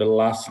know, the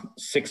last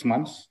 6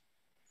 months,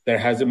 there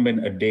hasn't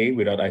been a day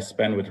without I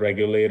spend with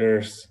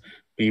regulators,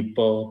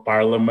 people,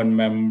 parliament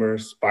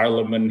members,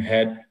 parliament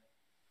head,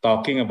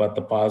 talking about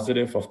the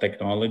positive of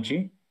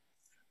technology.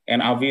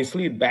 And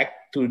obviously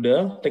back to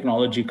the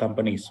technology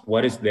companies,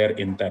 what is their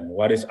intent?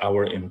 What is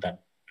our intent?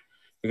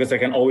 Because there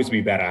can always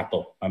be bad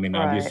apple. I mean,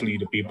 obviously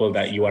the people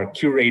that you are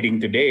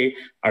curating today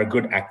are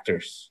good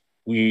actors.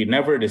 We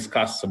never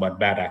discuss about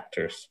bad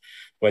actors,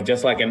 but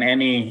just like in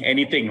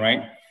anything,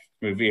 right?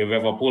 If you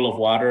have a pool of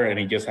water and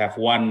you just have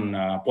one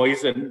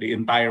poison, the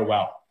entire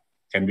well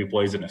can be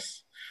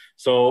poisonous.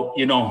 So,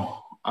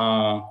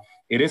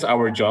 it is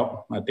our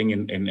job, I think,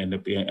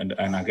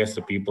 and I guess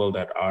the people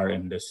that are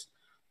in this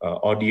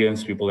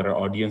audience, people that are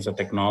audience of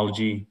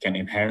technology can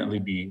inherently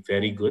be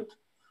very good,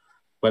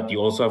 but you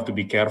also have to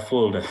be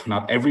careful that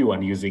not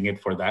everyone using it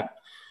for that.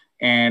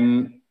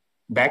 And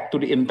back to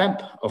the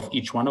intent of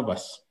each one of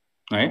us,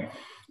 right?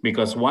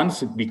 Because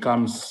once it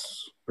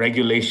becomes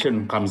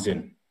regulation comes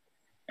in,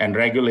 and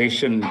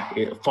regulation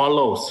it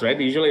follows, right?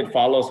 Usually it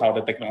follows how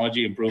the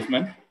technology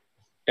improvement,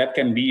 that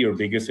can be your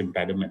biggest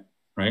impediment,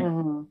 right?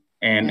 Mm-hmm.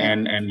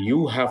 and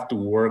you have to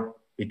work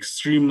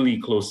extremely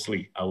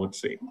closely, I would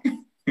say,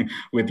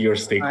 with your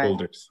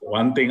stakeholders. Right.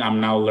 One thing I'm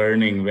now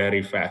learning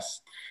very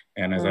fast,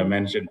 and as I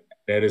mentioned,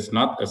 there is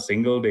not a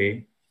single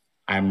day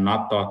I'm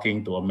not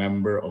talking to a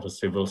member of a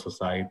civil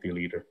society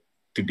leader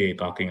today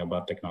talking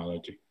about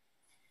technology.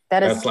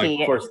 That's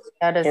key.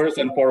 Like first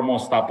and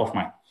foremost, top of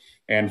mind.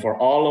 And for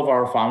all of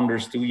our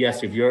founders too,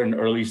 yes, if you're in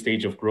early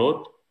stage of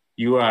growth,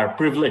 you are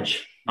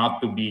privileged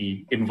not to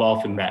be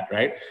involved in that,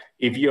 right?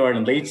 If you are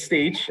in late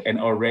stage and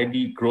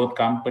already growth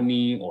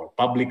company or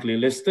publicly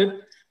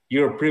listed,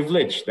 you're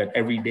privileged that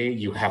every day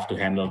you have to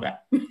handle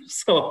that.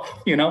 So,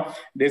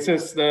 this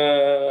is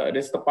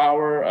the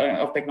power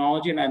of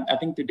technology. And I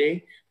think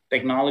today,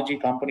 technology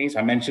companies,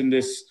 I mentioned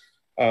this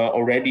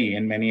already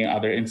in many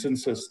other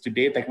instances.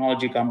 Today,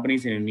 technology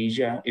companies in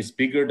Indonesia is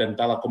bigger than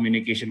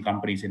telecommunication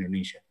companies in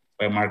Indonesia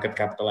by market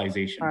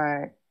capitalization.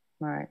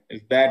 Right.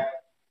 Is that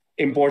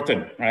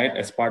important, right?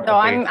 As part so of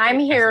I'm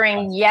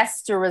hearing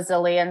yes to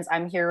resilience.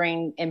 I'm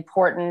hearing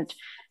important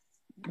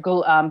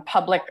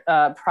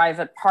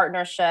public-private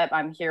partnership.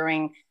 I'm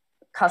hearing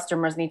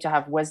customers need to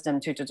have wisdom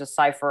to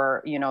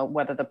decipher,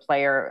 whether the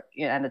player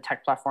and the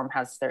tech platform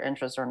has their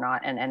interests or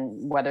not,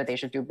 and whether they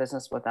should do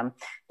business with them.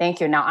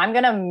 Thank you. Now I'm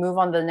going to move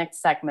on to the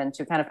next segment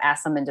to kind of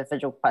ask some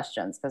individual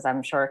questions, because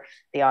I'm sure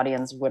the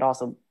audience would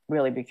also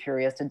really be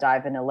curious to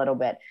dive in a little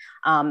bit.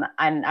 And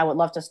I would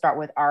love to start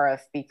with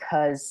Arrif,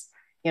 because,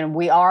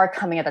 we are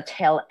coming at the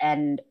tail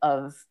end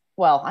of,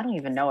 well, I don't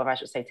even know if I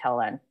should say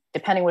tail end,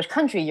 depending which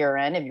country you're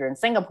in. If you're in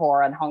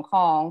Singapore and Hong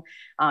Kong,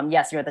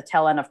 yes, you're at the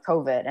tail end of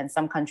COVID, and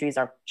some countries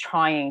are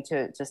trying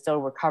to still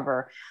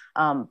recover.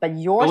 But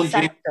your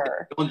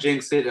sector... Don't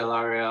jinx it,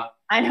 Ilaria.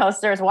 I know,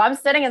 seriously. Well, I'm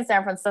sitting in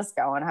San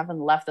Francisco and I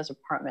haven't left this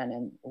apartment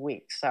in a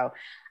week. So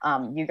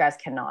you guys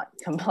cannot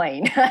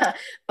complain.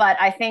 But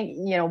I think,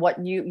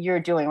 what you're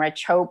doing, right?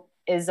 Chope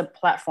is a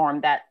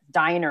platform that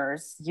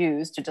diners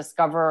use to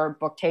discover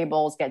book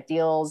tables, get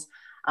deals,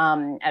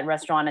 at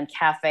restaurant and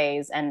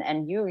cafes,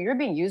 and you're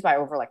being used by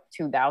over like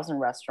 2,000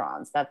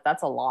 restaurants.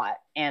 That's a lot.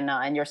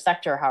 And your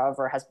sector,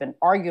 however, has been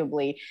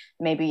arguably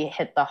maybe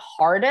hit the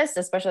hardest,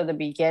 especially at the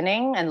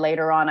beginning. And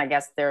later on, I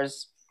guess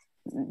there's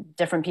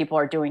different people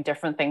are doing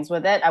different things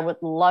with it. I would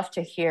love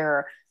to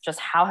hear just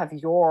how have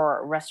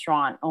your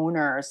restaurant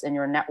owners in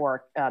your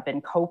network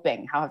been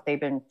coping? How have they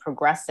been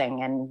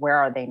progressing, and where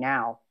are they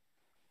now?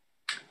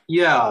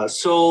 Yeah,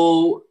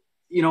 so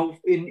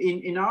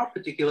in our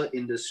particular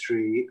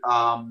industry,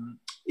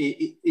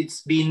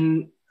 it's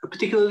been a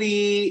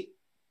particularly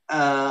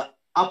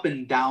up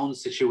and down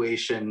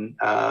situation.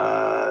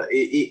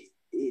 It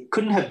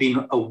couldn't have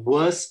been a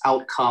worse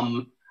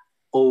outcome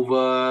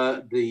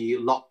over the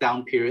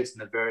lockdown periods in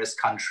the various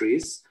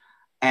countries.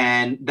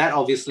 And that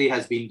obviously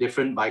has been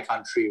different by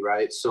country,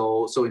 right?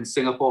 So in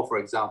Singapore, for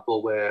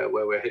example, where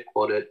we're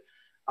headquartered,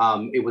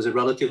 it was a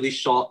relatively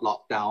short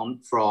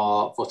lockdown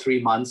for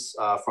 3 months,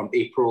 from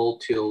April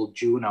till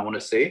June, I want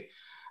to say.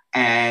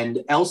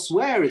 And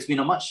elsewhere, it's been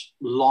a much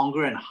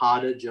longer and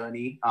harder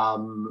journey.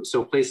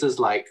 So places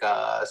like,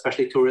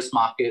 especially tourist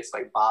markets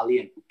like Bali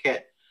and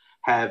Phuket,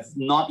 have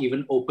not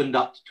even opened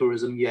up to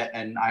tourism yet.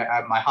 And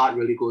my heart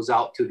really goes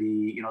out to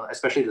the,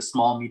 especially the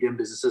small, medium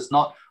businesses,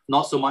 not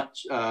so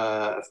much,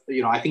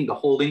 I think the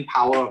holding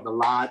power of the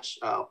large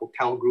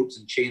hotel groups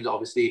and chains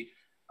obviously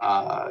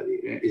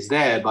is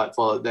there, but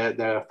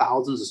there are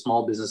thousands of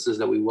small businesses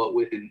that we work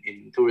with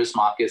in tourist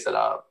markets that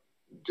are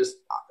just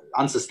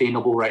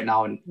unsustainable right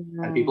now, and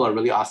people are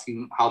really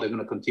asking how they're going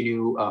to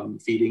continue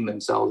feeding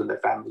themselves and their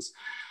families.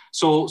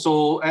 So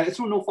it's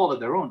through no fault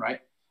of their own, right?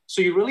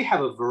 So you really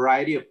have a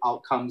variety of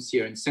outcomes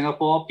here. In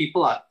Singapore,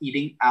 people are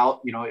eating out.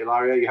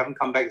 Ilaria, you haven't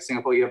come back to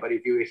Singapore yet, but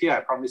if you were here,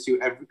 I promise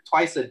you,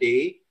 twice a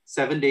day,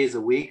 7 days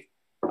a week,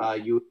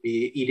 you would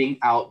be eating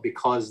out,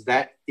 because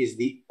that is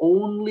the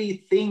only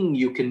thing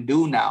you can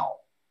do now.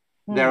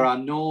 There are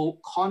no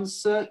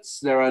concerts.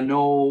 There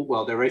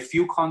are very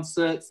few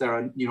concerts. There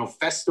are,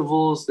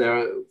 festivals. There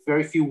are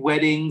very few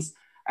weddings,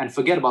 and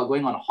forget about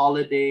going on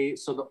holiday.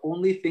 So the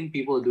only thing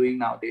people are doing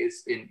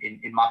nowadays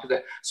in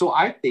markets. So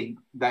I think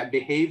that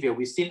behavior,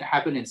 we've seen it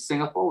happen in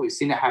Singapore. We've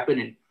seen it happen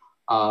in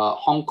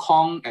Hong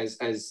Kong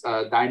as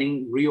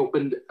dining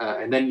reopened.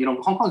 And then,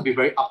 Hong Kong's been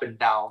very up and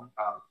down.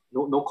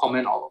 No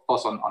comment, of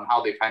course, on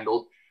how they've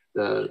handled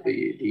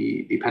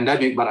the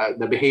pandemic, but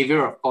the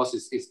behavior, of course,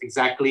 is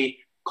exactly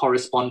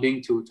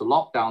corresponding to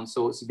lockdown.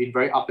 So it's been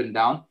very up and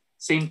down.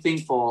 Same thing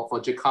for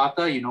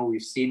Jakarta.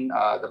 We've seen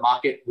the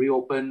market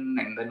reopen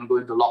and then go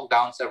into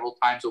lockdown several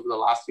times over the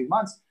last few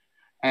months.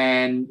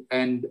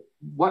 And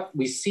what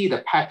we see, the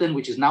pattern,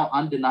 which is now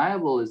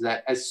undeniable, is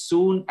that as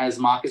soon as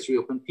markets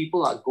reopen,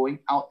 people are going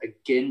out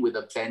again with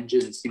a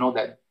vengeance.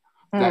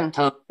 That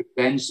term,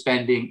 revenge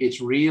spending,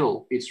 it's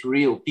real. It's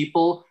real.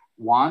 People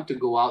want to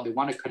go out. They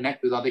want to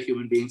connect with other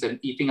human beings, and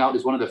eating out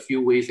is one of the few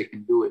ways they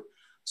can do it.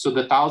 So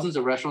the thousands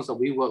of restaurants that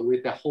we work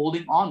with, they're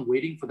holding on,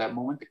 waiting for that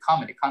moment to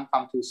come, and it can't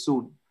come too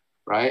soon,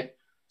 right?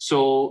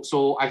 So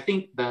I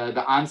think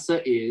the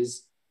answer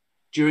is,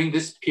 during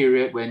this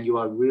period when you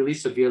are really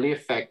severely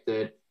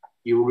affected,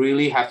 You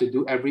really have to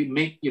do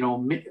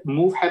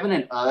move heaven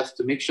and earth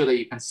to make sure that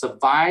you can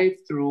survive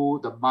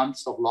through the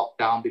months of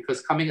lockdown,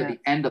 because coming at the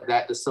end of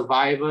that, the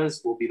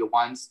survivors will be the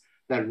ones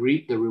that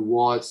reap the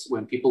rewards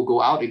when people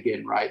go out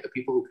again, right? The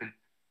people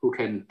who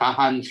can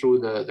tahan through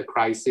the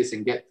crisis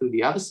and get through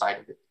the other side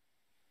of it.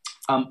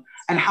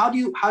 And how do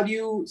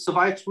you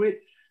survive through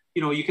it?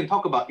 You can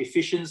talk about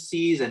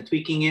efficiencies and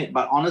tweaking it,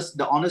 but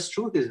the honest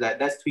truth is that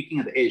that's tweaking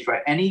at the edge,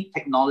 right? Any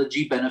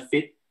technology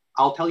benefit,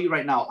 I'll tell you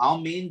right now, our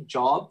main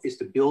job is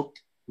to build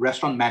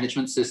restaurant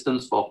management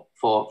systems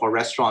for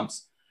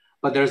restaurants.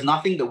 But there's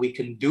nothing that we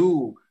can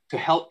do to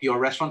help your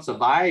restaurant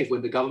survive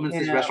when the government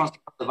says restaurants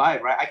can't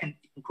survive, right? I can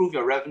improve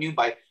your revenue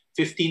by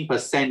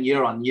 15%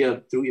 year on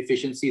year through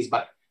efficiencies,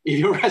 but if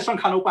your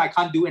restaurant can't open, I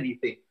can't do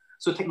anything.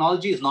 So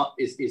technology is not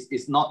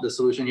the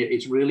solution here.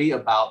 It's really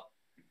about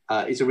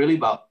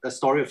a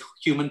story of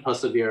human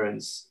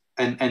perseverance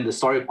and the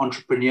story of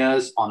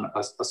entrepreneurs on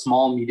a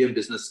small, medium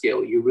business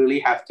scale. You really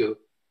have to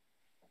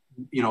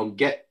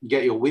get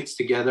your wits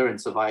together and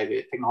survive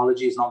it.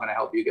 Technology is not going to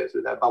help you get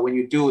through that. But when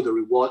you do, the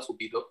rewards will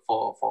be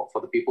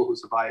for the people who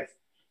survive.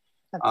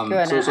 That's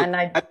good. So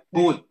that's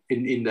mood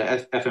in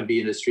the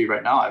F&B industry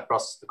right now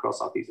across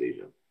Southeast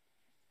Asia.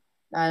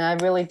 And I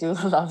really do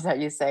love that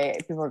you say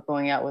people are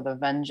going out with a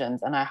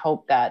vengeance. And I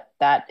hope that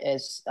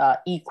is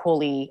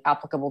equally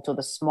applicable to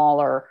the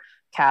smaller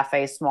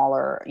cafes,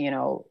 smaller,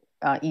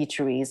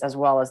 eateries, as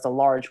well as the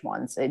large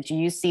ones. Do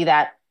you see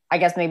that? I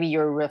guess maybe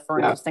you're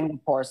referring to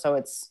Singapore, so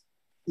it's...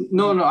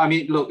 No. I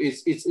mean, look,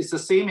 it's the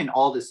same in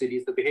all the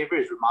cities. The behavior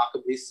is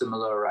remarkably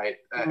similar, right?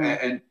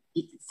 And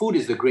food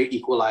is the great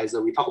equalizer.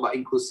 We talk about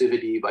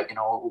inclusivity, but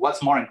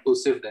what's more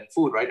inclusive than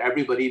food, right?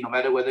 Everybody, no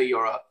matter whether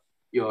you're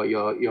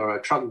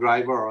a truck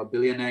driver or a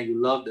billionaire,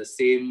 you love the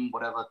same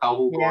whatever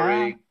tauhu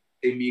goreng,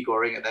 same mee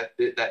goreng at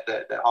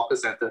that hawker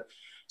center.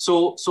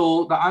 So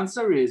the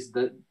answer is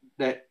that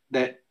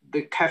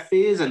the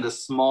cafes and the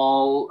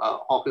small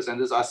hawker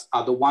centers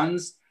are the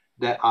ones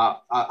that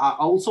are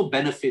also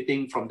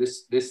benefiting from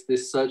this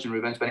surge in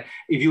revenge spending.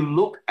 If you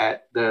look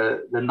at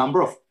the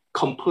number of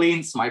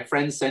complaints my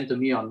friends send to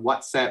me on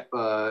WhatsApp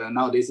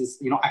nowadays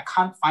is, I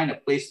can't find a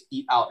place to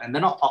eat out. And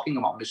they're not talking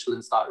about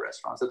Michelin-starred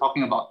restaurants. They're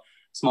talking about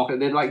small,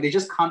 they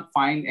just can't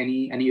find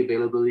any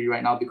availability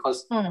right now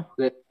because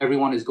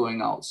everyone is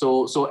going out.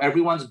 So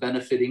everyone's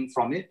benefiting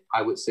from it,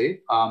 I would say.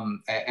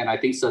 And I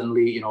think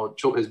certainly,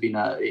 Chope has been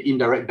an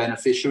indirect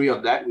beneficiary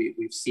of that.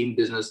 We've seen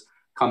business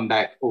come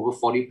back over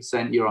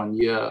 40% year on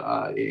year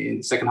in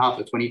the second half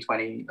of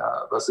 2020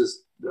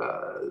 versus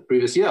the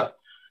previous year.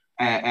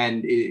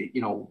 And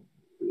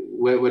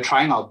we're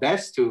trying our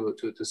best to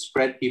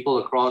spread people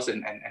across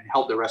and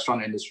help the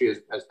restaurant industry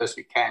as best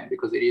we can,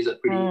 because it is a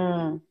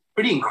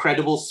pretty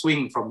incredible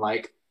swing from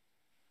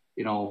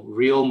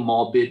real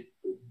morbid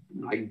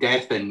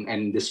death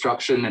and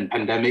destruction and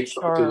pandemics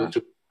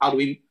to how do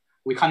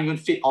we can't even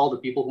fit all the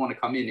people who want to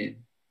come in.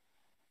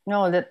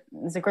 No, that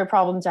is a great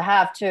problem to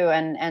have too,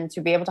 and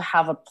to be able to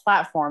have a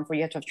platform for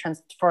you to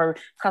for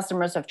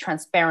customers of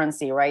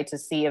transparency, right? To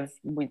see if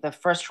the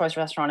first choice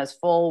restaurant is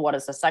full, what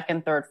is the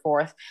second, third,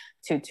 fourth,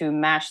 to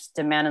match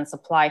demand and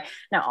supply.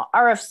 Now,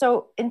 Arrif,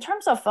 so in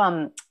terms of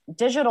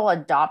digital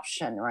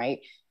adoption, right?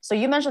 So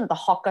you mentioned the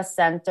hawker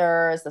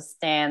centers, the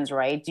stands,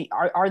 right?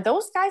 Are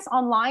those guys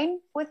online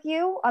with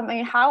you? I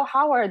mean, how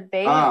are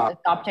they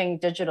adopting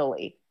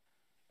digitally?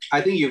 I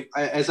think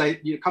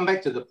you come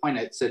back to the point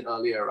I said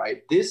earlier,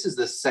 right? This is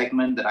the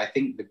segment that I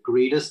think the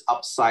greatest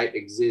upside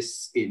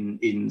exists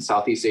in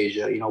Southeast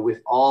Asia.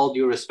 With all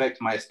due respect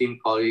to my esteemed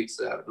colleagues,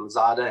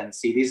 Lazada and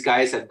Seri, these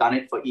guys have done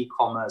it for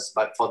e-commerce,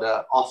 but for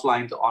the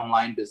offline to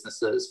online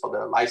businesses, for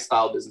the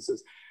lifestyle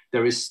businesses,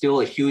 there is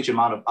still a huge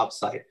amount of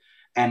upside.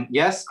 And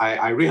yes,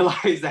 I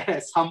realize that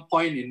at some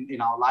point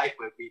in our life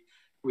where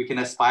we can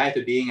aspire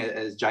to being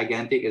as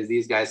gigantic as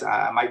these guys,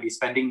 I might be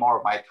spending more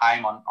of my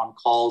time on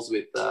calls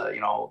with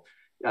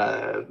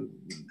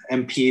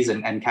MPs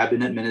and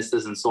cabinet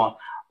ministers and so on.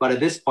 But at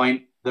this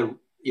point,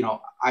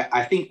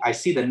 I think I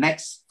see the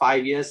next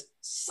 5 years,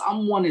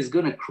 someone is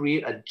going to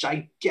create a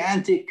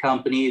gigantic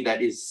company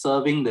that is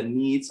serving the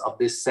needs of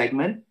this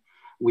segment.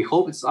 We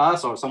hope it's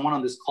us or someone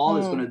on this call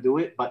is going to do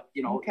it, but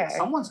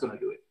someone's going to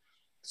do it.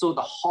 So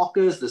the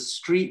hawkers, the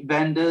street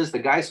vendors, the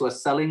guys who are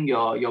selling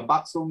your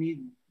bakso meat,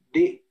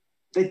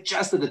 they're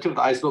just at the tip of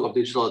the iceberg of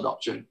digital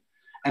adoption,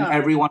 and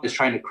everyone is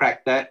trying to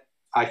crack that.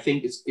 I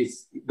think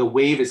it's the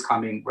wave is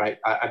coming, right?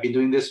 I've been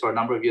doing this for a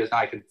number of years now.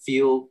 I can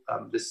feel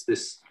this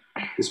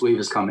wave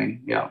is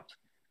coming. Yeah.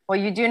 Well,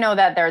 you do know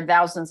that there are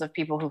thousands of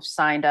people who've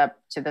signed up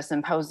to the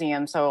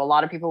symposium, so a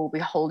lot of people will be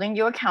holding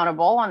you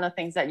accountable on the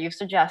things that you've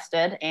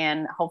suggested,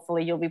 and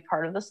hopefully you'll be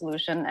part of the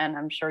solution, and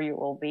I'm sure you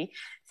will be.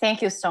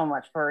 Thank you so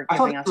much for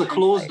giving us. I thought it was a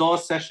closed door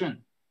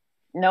session.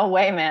 No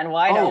way, man!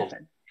 Wide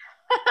open.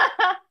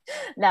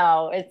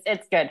 No,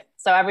 it's good.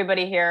 So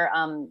everybody here,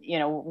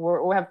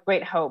 we have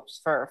great hopes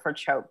for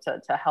Chope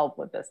to help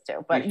with this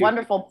too. But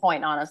wonderful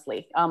point,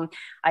 honestly.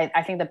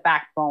 I think the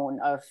backbone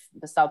of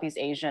the Southeast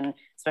Asian,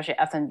 especially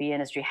F&B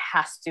industry,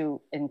 has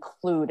to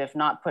include, if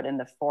not put in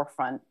the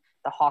forefront,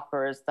 the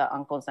hawkers, the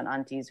uncles and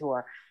aunties who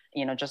are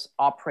just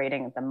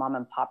operating at the mom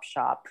and pop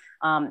shop.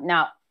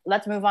 Now,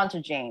 let's move on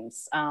to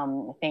James.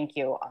 Thank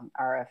you,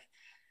 Arrif.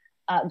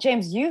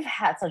 James, you've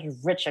had such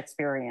rich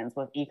experience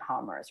with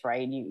e-commerce,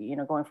 right?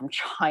 Going from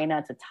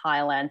China to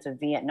Thailand to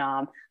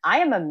Vietnam. I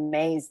am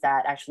amazed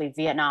that actually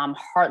Vietnam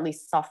hardly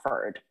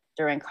suffered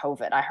during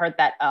COVID. I heard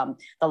that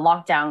the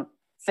lockdown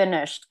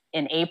finished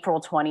in April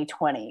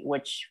 2020,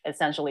 which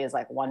essentially is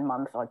like 1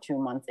 month or 2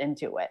 months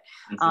into it.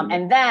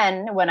 And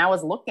then when I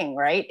was looking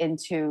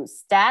into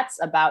stats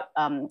about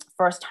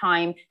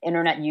first-time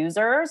internet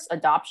users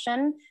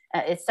adoption,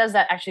 it says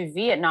that actually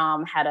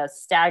Vietnam had a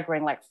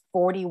staggering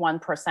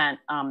 41%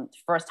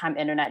 first-time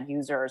internet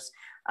users.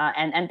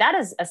 And that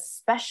is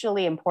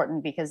especially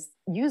important because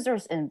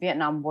users in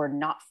Vietnam were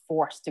not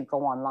forced to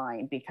go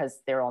online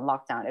because they're on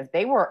lockdown. If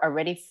they were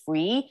already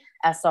free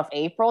as of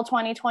April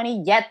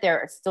 2020, yet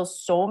there are still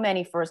so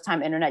many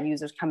first-time internet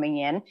users coming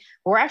in,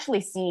 we're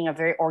actually seeing a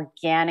very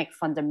organic,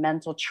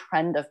 fundamental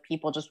trend of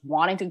people just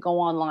wanting to go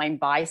online,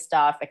 buy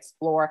stuff,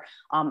 explore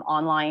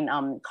online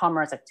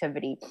commerce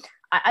activity.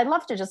 I'd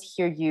love to just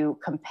hear you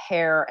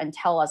compare and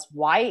tell us,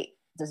 why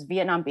does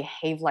Vietnam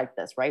behave like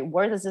this, right?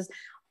 Where does this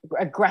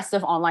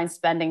aggressive online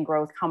spending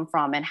growth come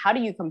from, and how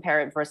do you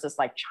compare it versus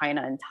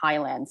China and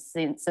Thailand,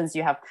 since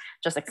you have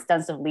just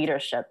extensive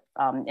leadership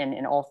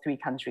in all three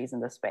countries in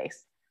this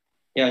space?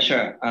 Yeah,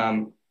 sure.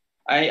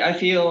 I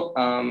feel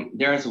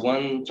there's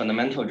one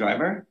fundamental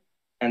driver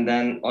and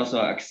then also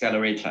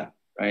accelerator,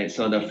 right?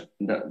 So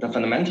the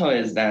fundamental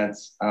is that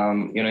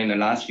in the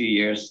last few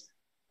years,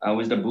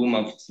 with the boom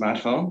of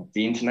smartphone,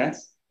 the internet,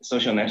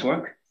 social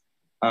network,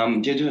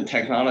 digital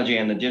technology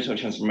and the digital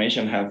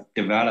transformation have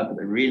developed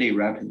really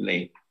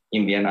rapidly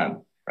in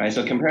Vietnam, right?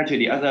 So compared to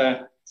the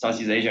other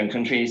Southeast Asian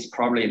countries,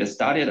 probably it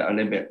started a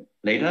little bit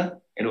later.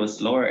 It was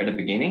slower at the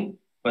beginning,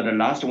 but the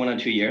last 1 or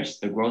 2 years,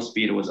 the growth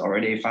speed was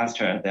already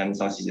faster than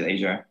Southeast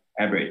Asia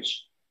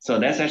average. So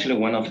that's actually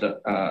one of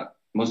the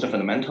most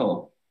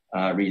fundamental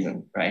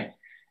reason, right?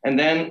 And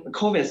then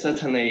COVID,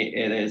 certainly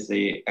it is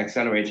the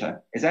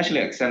accelerator. It's actually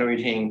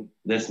accelerating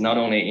this not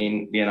only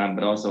in Vietnam,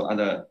 but also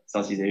other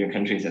Southeast Asian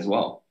countries as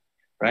well,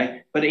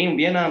 right? But in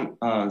Vietnam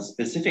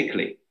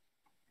specifically,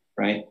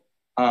 right?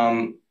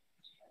 As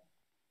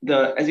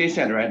you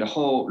said, right, the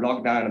whole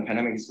lockdown and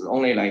pandemic is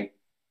only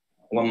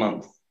 1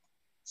 month.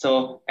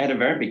 So at the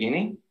very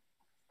beginning,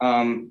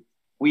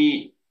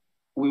 we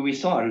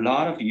saw a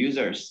lot of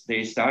users,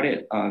 they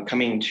started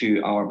coming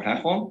to our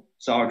platform.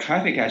 So our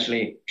traffic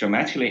actually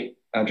dramatically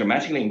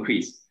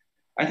increased.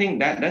 I think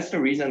that's the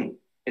reason.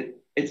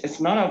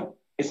 It's not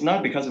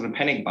because of a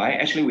panic buy.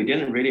 Actually, we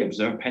didn't really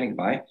observe panic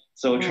buy.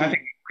 So traffic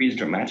increased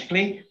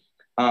dramatically,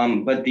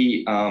 but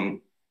the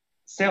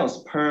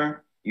sales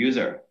per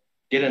user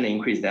didn't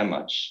increase that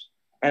much.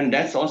 And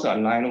that's also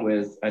aligned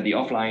with the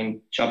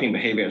offline shopping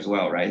behavior as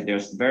well, right?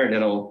 There's very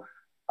little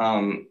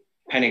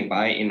panic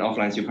buy in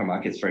offline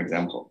supermarkets, for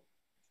example.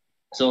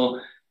 So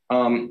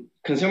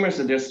consumers,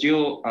 they're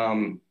still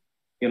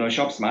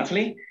shop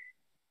smartly.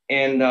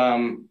 And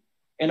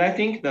I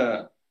think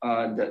the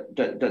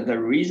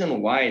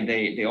reason why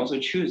they also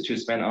choose to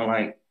spend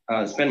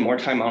more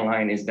time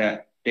online is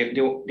that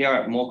they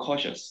are more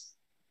cautious,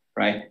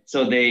 right?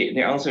 So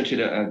they answer to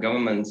the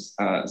government's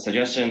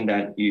suggestion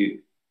that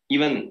you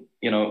can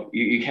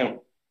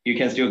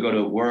still go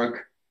to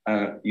work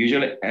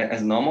usually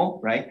as normal,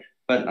 right?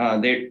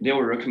 But they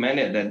were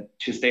recommended that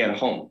to stay at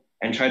home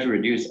and try to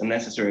reduce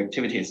unnecessary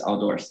activities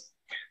outdoors.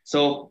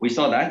 So we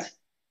saw that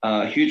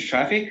huge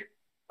traffic,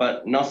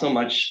 but not so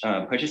much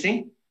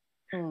purchasing.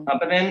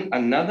 But then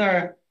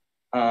another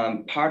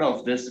part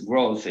of this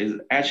growth is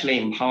actually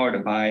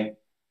empowered by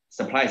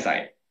supply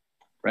side,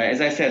 right?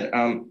 As I said,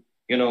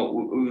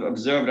 we've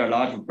observed a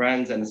lot of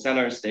brands and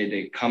sellers,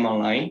 they come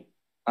online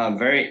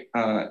very,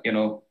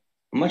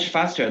 much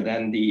faster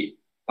than the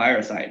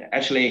buyer side.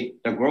 Actually,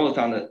 the growth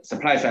on the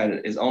supply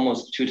side is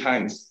almost 2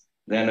 times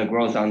than the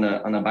growth on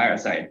the buyer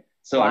side.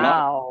 So wow. A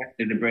lot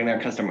of they bring their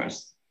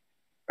customers,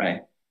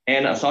 right?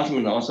 And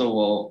assortment also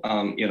will,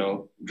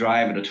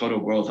 drive the total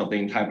growth of the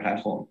entire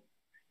platform.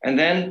 And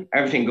then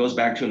everything goes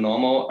back to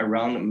normal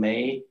around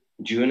May,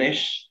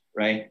 June-ish,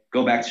 right?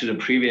 Go back to the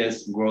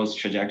previous growth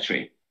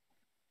trajectory,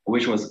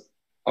 which was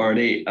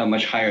already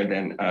much higher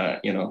than,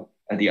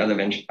 the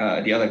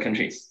other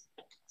countries.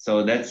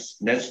 So that's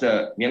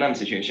the Vietnam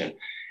situation.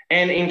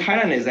 And in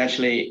Thailand is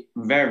actually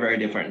very, very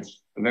different,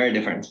 very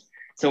different.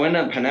 So when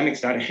the pandemic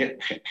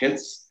started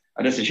hits,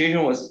 the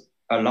situation was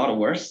a lot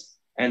worse.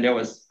 And there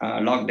was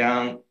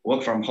lockdown,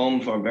 work from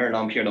home for a very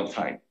long period of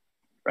time,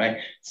 right?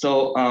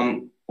 So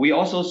we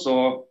also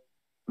saw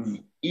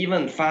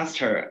even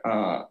faster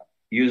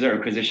user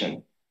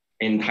acquisition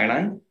in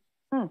Thailand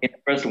in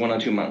the first 1 or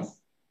 2 months.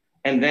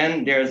 And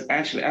then there's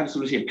actually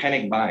absolutely a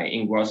panic buy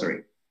in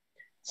grocery.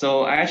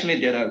 So I actually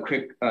did a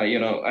quick,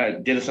 I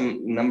did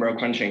some number of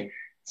crunching.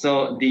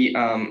 So the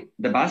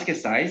basket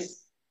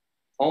size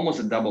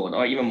almost doubled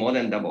or even more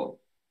than doubled,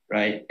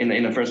 right? In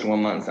the first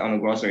 1 month on the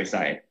grocery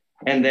side.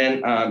 And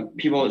then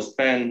people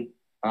spend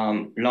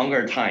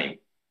longer time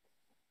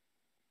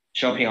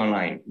shopping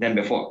online than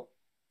before.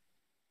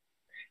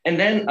 And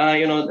then,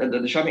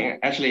 the shopping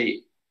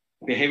actually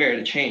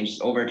behavior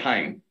changed over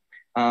time.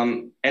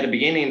 At the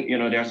beginning,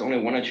 there's only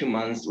 1 or 2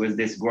 months with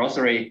this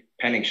grocery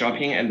panic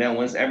shopping. And then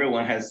once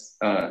everyone has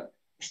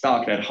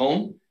stock at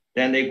home,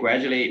 then they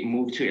gradually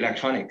move to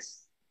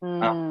electronics,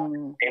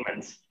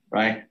 payments,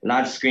 right?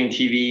 Large screen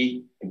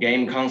TV,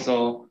 game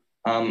console,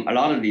 a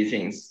lot of these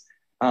things.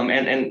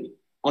 And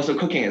also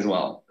cooking as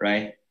well,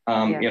 right?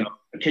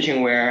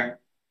 Kitchenware.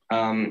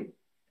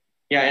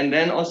 And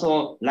then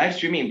also live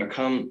streaming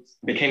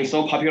became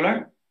so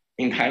popular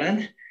in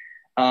Thailand.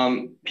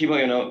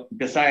 People,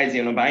 besides,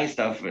 buying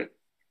stuff,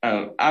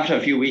 after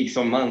a few weeks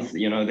or months,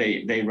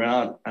 they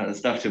run out of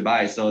stuff to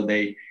buy. So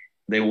they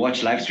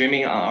watch live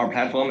streaming on our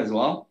platform as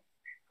well.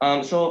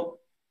 So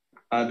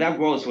that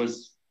growth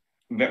was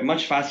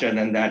much faster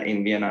than that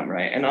in Vietnam,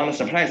 right? And on the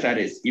supply side,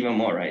 it's even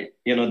more, right?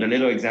 The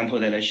little example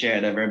that I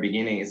shared at the very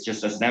beginning is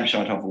just a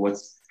snapshot of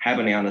what's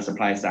happening on the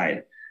supply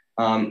side.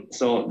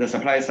 So the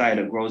supply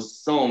side grows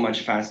so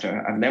much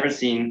faster. I've never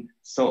seen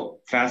so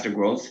faster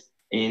growth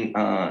in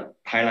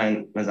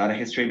Thailand Lazada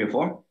history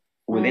before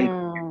within.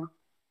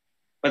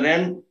 But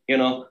then,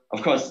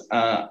 of course,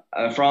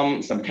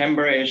 from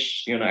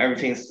September-ish,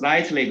 everything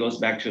slightly goes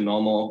back to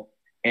normal,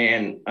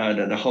 and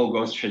the whole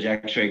growth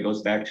trajectory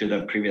goes back to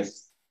the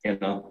previous,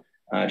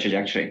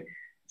 trajectory.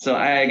 So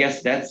I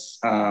guess that's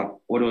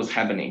what was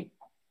happening,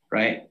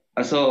 right?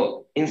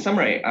 So in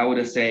summary, I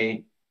would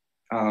say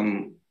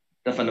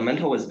the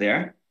fundamental was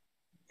there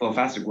for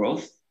faster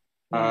growth.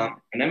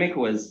 Pandemic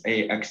was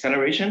a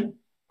acceleration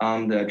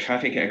on the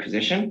traffic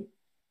acquisition,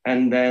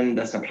 and then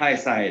the supply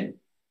side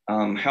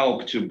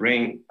helped to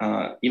bring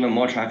even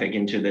more traffic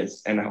into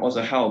this, and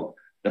also help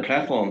the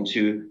platform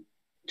to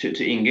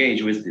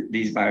engage with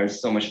these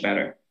buyers so much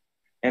better.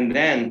 And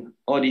then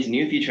all these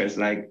new features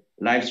like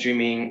live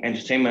streaming,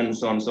 entertainment, and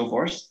so on and so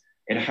forth,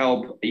 it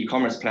helped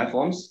e-commerce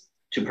platforms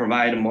to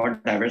provide more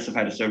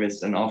diversified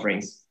service and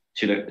offerings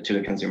to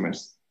the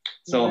consumers.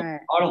 So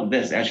all of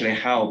this actually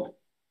helped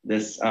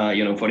this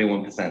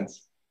 41%.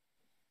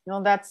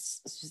 No,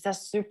 that's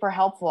super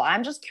helpful.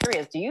 I'm just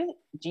curious, do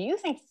you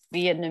think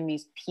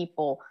Vietnamese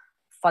people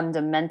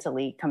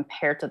fundamentally,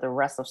 compared to the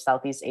rest of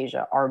Southeast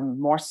Asia, are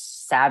more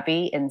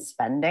savvy in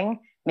spending?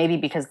 Maybe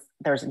because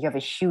you have a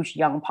huge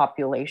young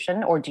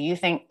population, or do you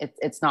think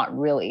it's not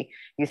really?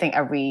 You think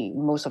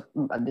most of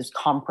is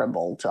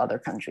comparable to other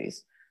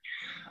countries?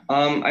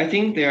 I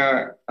think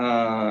they're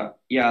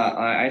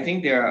I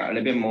think they're a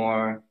little bit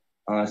more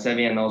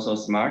savvy and also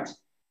smart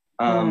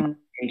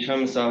in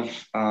terms of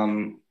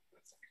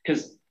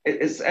because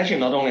it's actually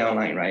not only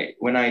online, right?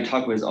 When I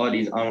talk with all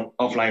these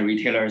offline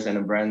retailers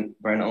and brand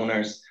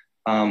owners,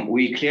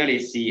 we clearly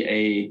see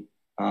a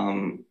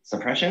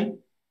suppression,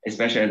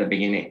 especially at the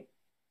beginning,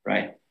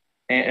 right?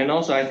 And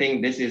also I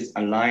think this is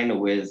aligned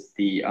with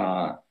the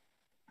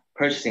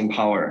purchasing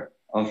power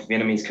of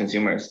Vietnamese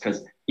consumers,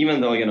 because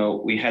even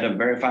though we had a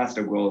very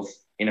faster growth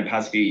in the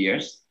past few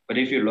years, but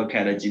if you look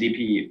at the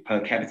GDP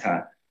per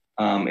capita,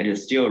 it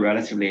is still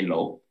relatively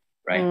low,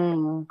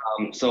 right?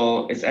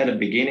 So it's at the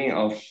beginning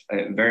of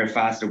a very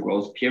fast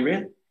growth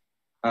period.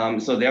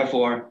 So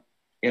therefore,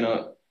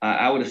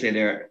 I would say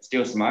they're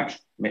still smart,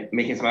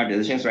 making smart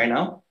decisions right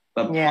now,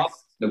 but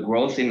the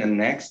growth in the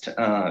next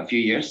few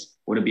years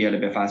would be a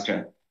little bit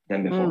faster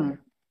than before.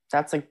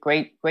 That's a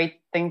great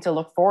thing to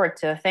look forward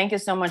to. Thank you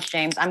so much,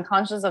 James. I'm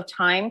conscious of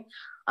time,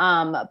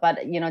 but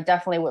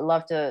definitely would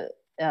love to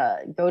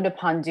go to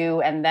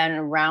Pandu and then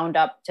round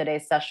up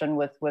today's session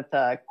with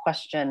a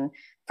question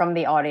from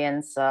the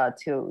audience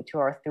to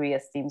our three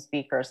esteemed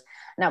speakers.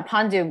 Now,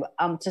 Pandu,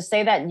 to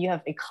say that you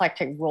have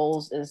eclectic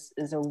roles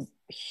is a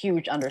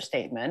huge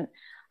understatement.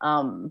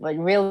 But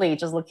really,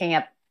 just looking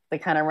at the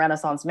kind of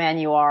Renaissance man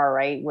you are,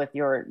 right, with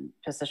your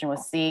position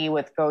with Sea,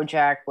 with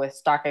Gojek, with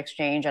stock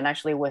exchange, and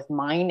actually with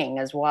mining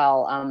as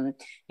well.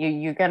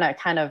 You're gonna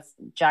kind of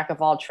jack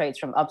of all trades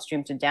from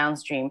upstream to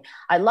downstream.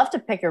 I'd love to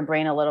pick your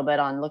brain a little bit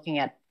on looking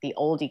at the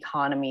old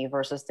economy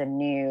versus the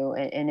new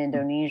in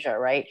Indonesia,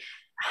 right?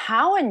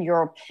 How, in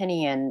your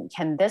opinion,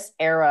 can this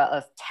era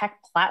of tech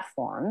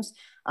platforms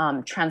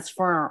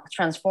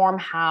transform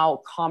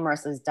how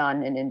commerce is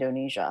done in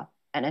Indonesia?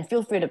 And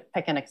feel free to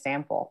pick an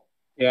example.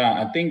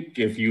 Yeah, I think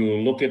if you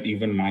look at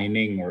even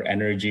mining or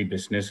energy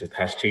business, it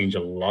has changed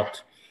a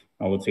lot.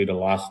 I would say the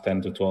last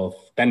 10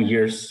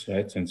 years,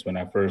 right? Since when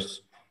I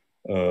first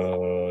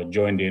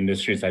joined the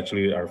industry, it's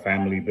actually our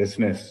family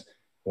business,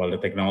 while the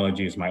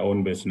technology is my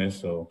own business.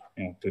 So,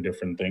 two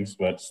different things,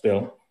 but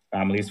still,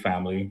 family is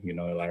family.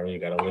 Ilaria, you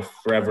gotta live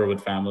forever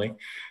with family.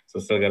 So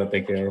still gotta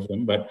take care of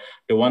them. But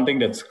the one thing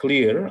that's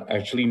clear,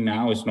 actually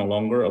now is no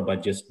longer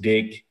about just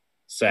dig,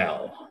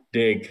 sell.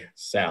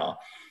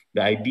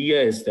 The idea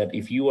is that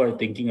if you are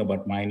thinking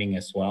about mining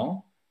as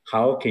well,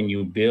 how can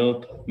you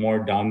build more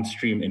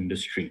downstream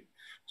industry?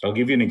 So I'll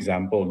give you an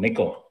example,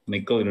 nickel.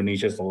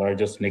 Indonesia is the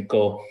largest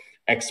nickel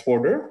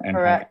exporter and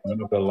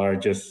one of the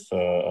largest,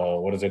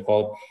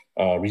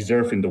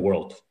 reserve in the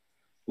world.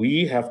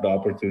 We have the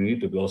opportunity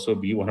to also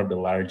be one of the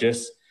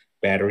largest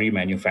battery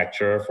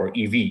manufacturer for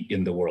EV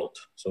in the world.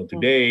 So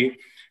today,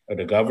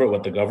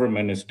 what the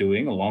government is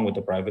doing along with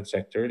the private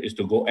sector is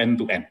to go end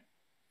to end.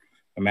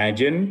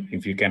 Imagine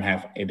if you can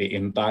have the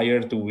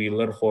entire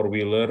two-wheeler,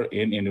 four-wheeler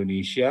in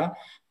Indonesia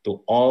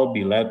to all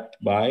be led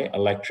by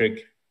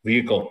electric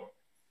vehicle.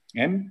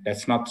 And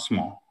that's not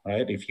small,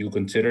 right? If you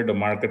consider the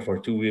market for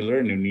two-wheeler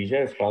in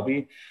Indonesia, it's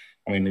probably,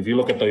 I mean, if you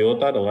look at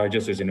Toyota, the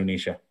largest is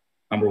Indonesia,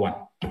 number one.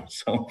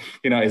 So,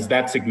 is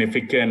that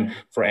significant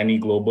for any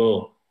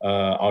global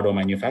auto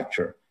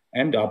manufacturer?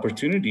 And the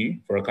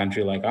opportunity for a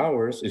country like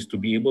ours is to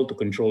be able to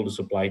control the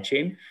supply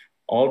chain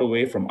all the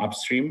way from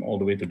upstream, all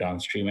the way to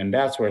downstream. And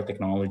that's where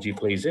technology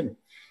plays in.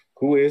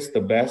 Who is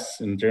the best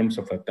in terms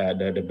of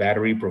the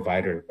battery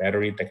provider,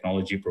 battery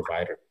technology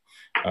provider,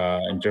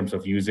 in terms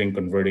of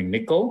converting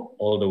nickel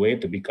all the way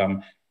to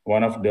become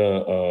one of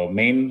the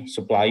main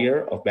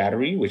supplier of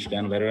battery, which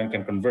then later on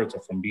can convert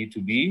from B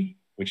to B,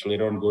 which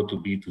later on go to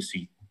B to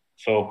C.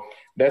 So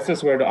that's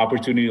just where the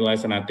opportunity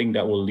lies. And I think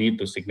that will lead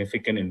to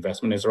significant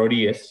investment. It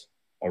already is.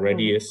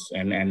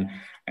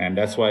 And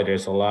that's why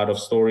there's a lot of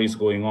stories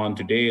going on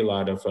today, a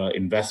lot of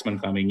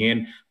investment coming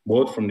in,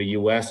 both from the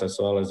US as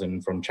well as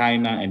from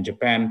China and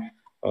Japan.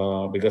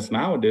 Because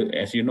now,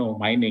 as you know,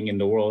 mining in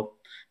the world,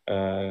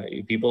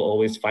 people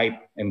always fight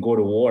and go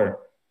to war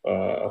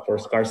for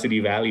scarcity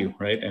value,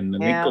 right? And the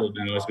nickel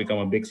has become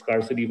a big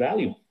scarcity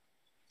value.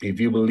 If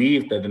you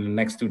believe that in the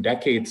next 2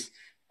 decades,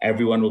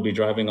 everyone will be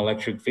driving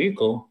electric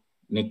vehicle,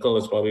 nickel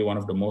is probably one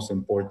of the most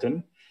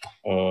important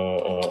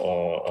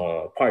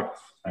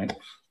parts, right?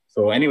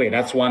 So anyway,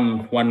 that's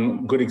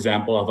one good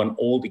example of an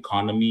old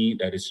economy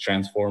that is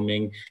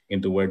transforming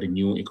into where the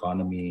new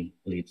economy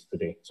leads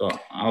today. So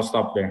I'll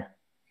stop there.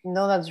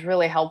 No, that's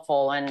really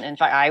helpful. And in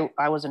fact,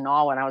 I was in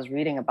awe when I was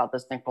reading about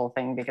this nickel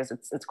thing, because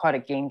it's quite a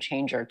game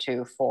changer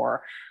too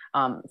for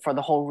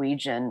the whole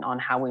region on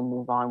how we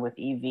move on with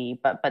EV.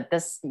 But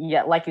this,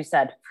 like you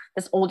said,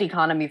 this old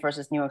economy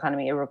versus new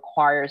economy, it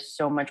requires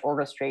so much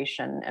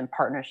orchestration and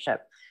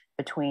partnership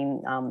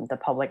between the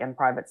public and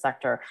private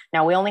sector.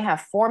 Now, we only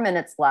have 4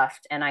 minutes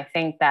left, and I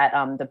think that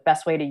the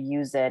best way to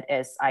use it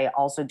is I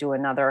also do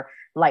another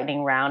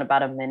lightning round,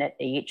 about a minute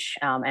each,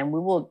 and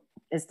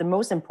is the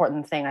most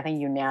important thing, I think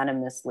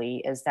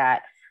unanimously, is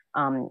that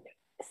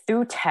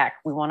through tech,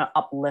 we want to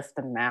uplift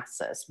the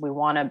masses. We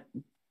want to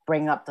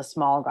bring up the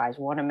small guys.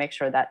 We want to make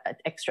sure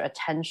that extra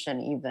attention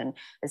even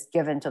is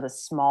given to the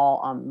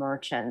small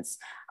merchants.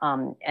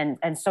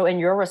 And so in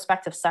your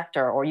respective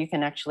sector, or you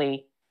can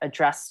actually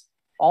address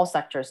all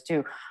sectors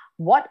too,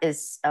 what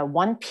is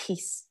one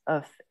piece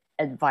of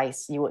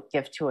advice you would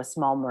give to a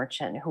small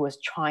merchant who is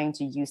trying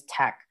to use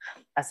tech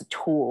as a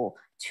tool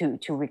to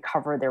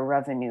recover their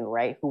revenue,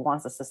 right? Who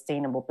wants a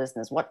sustainable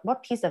business?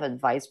 What piece of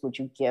advice would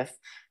you give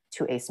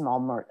to a small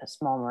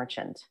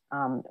merchant?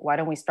 Why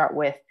don't we start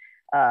with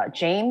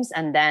James,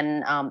 and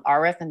then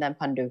Arrif, and then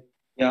Pandu?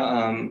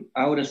 Yeah,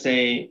 I would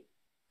say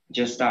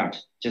just start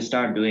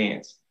doing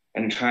it,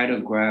 and try to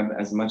grab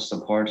as much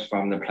support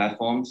from the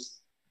platforms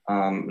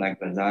like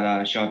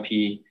Lazada,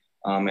 Shopee,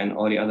 and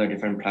all the other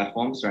different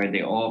platforms, right?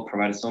 They all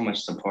provide so much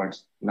support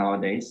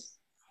nowadays.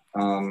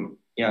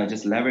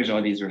 Just leverage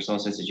all these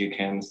resources that you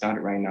can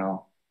start right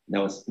now.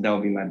 That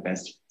would be my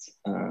best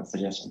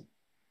suggestion.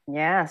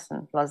 Yes,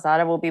 and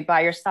Lazada will be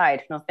by your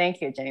side. No,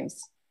 thank you,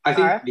 James. I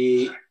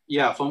think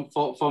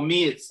for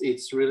me,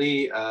 it's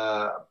really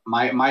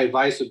my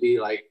advice would be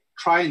like,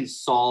 try and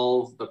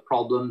solve the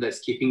problem that's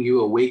keeping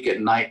you awake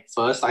at night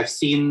first. I've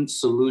seen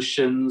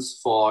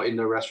solutions in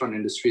the restaurant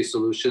industry,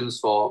 solutions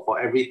for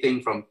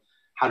everything from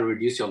how to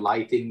reduce your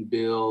lighting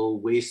bill,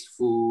 waste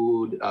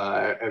food,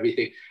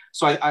 everything.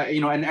 So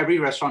and every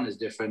restaurant is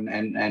different.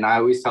 And I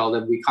always tell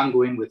them, we can't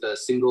go in with a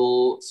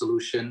single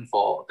solution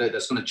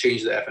that's going to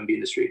change the F&B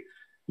industry.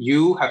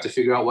 You have to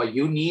figure out what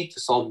you need to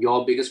solve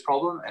your biggest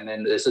problem. And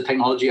then there's a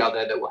technology out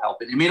there that will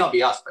help it. It may not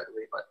be us, by the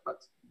way,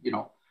 but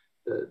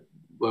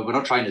we're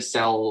not trying to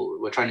sell,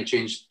 we're trying to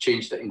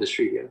change the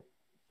industry here.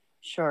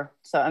 Sure.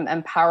 So I'm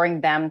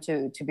empowering them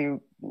to be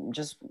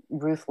just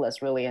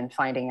ruthless, really, in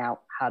finding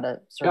out how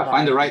to survive. Yeah,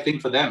 find the right thing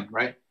for them,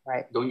 right?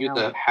 Right. Don't use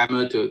the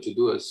hammer to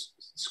do a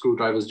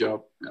screwdriver's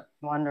job. Yeah.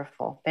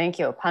 Wonderful. Thank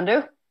you.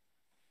 Pandu?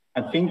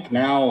 I think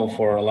now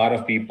for a lot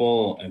of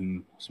people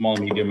and small,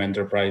 medium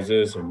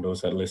enterprises and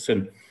those that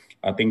listen,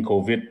 I think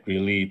COVID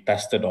really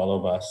tested all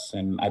of us.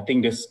 And I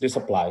think this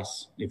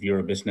applies if you're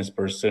a business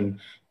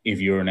person, if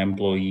you're an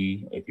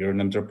employee, if you're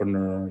an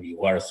entrepreneur,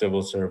 you are a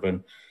civil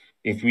servant.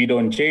 If we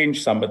don't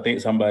change,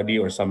 somebody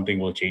or something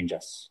will change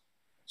us.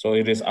 So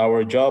it is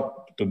our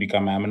job to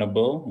become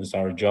amenable. It's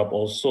our job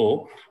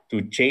also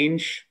to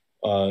change,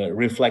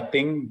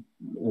 reflecting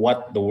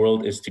what the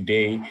world is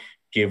today,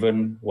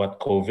 given what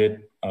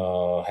COVID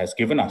has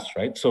given us,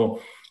 right?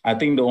 So I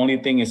think the only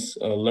thing is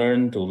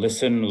learn to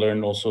listen,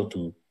 learn also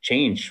to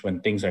change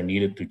when things are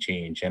needed to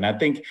change. And I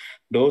think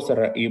those that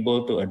are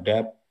able to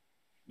adapt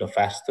the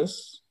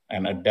fastest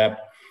and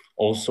adapt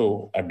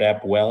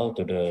well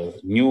to the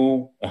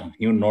new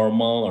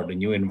normal or the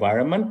new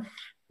environment,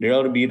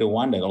 they'll be the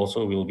one that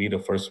also will be the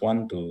first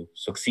one to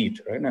succeed,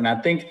 right? And I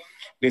think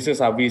this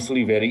is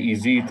obviously very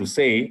easy to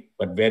say,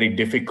 but very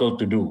difficult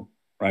to do,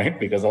 right?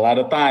 Because a lot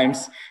of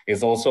times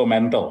it's also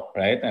mental,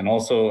 right? And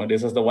also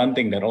this is the one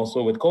thing that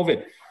also with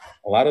COVID,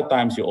 a lot of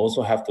times you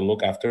also have to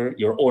look after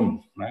your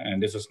own, right?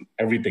 And this is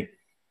everything,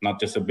 not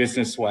just a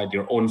business-wide,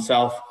 your own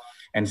self,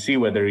 and see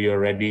whether you're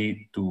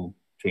ready to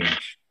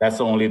change. That's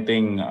the only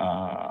thing,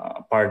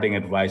 parting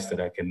advice that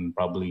I can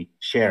probably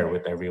share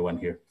with everyone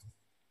here.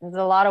 There's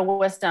a lot of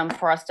wisdom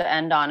for us to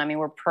end on. I mean,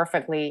 we're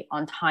perfectly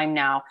on time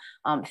now.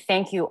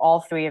 Thank you,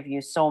 all three of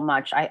you, so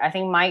much. I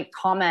think my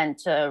comment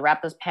to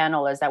wrap this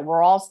panel is that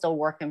we're all still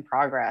work in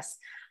progress.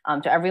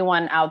 To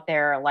everyone out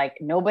there, like,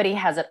 nobody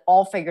has it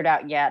all figured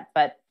out yet,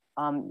 but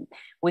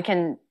we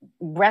can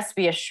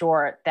be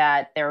assured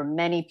that there are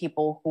many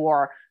people who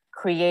are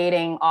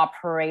creating,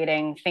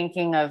 operating,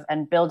 thinking of,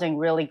 and building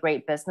really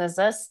great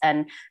businesses,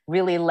 and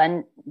really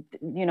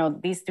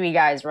these three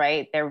guys,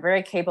 right? They're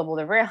very capable.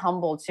 They're very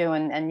humble too.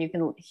 And you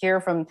can hear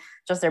from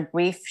just their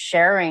brief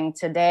sharing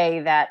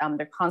today that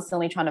they're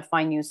constantly trying to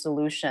find new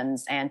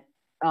solutions and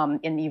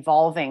in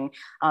evolving.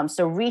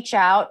 So reach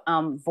out,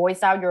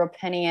 voice out your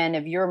opinion.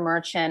 If you're a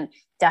merchant,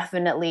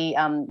 definitely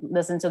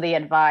listen to the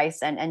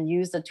advice and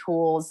use the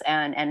tools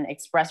and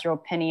express your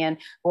opinion.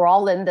 We're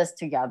all in this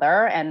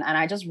together. And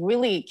I just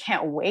really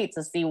can't wait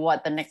to see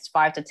what the next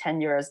 5 to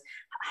 10 years,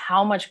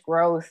 how much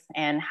growth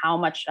and how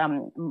much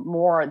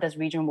more this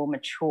region will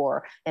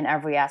mature in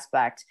every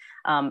aspect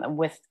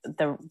with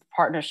the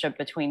partnership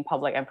between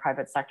public and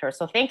private sector.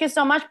 So thank you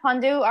so much,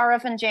 Pandu,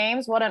 Arrif, and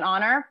James. What an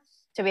honor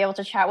to be able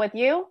to chat with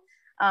you.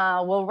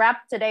 We'll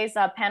wrap today's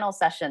panel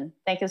session.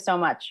 Thank you so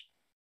much.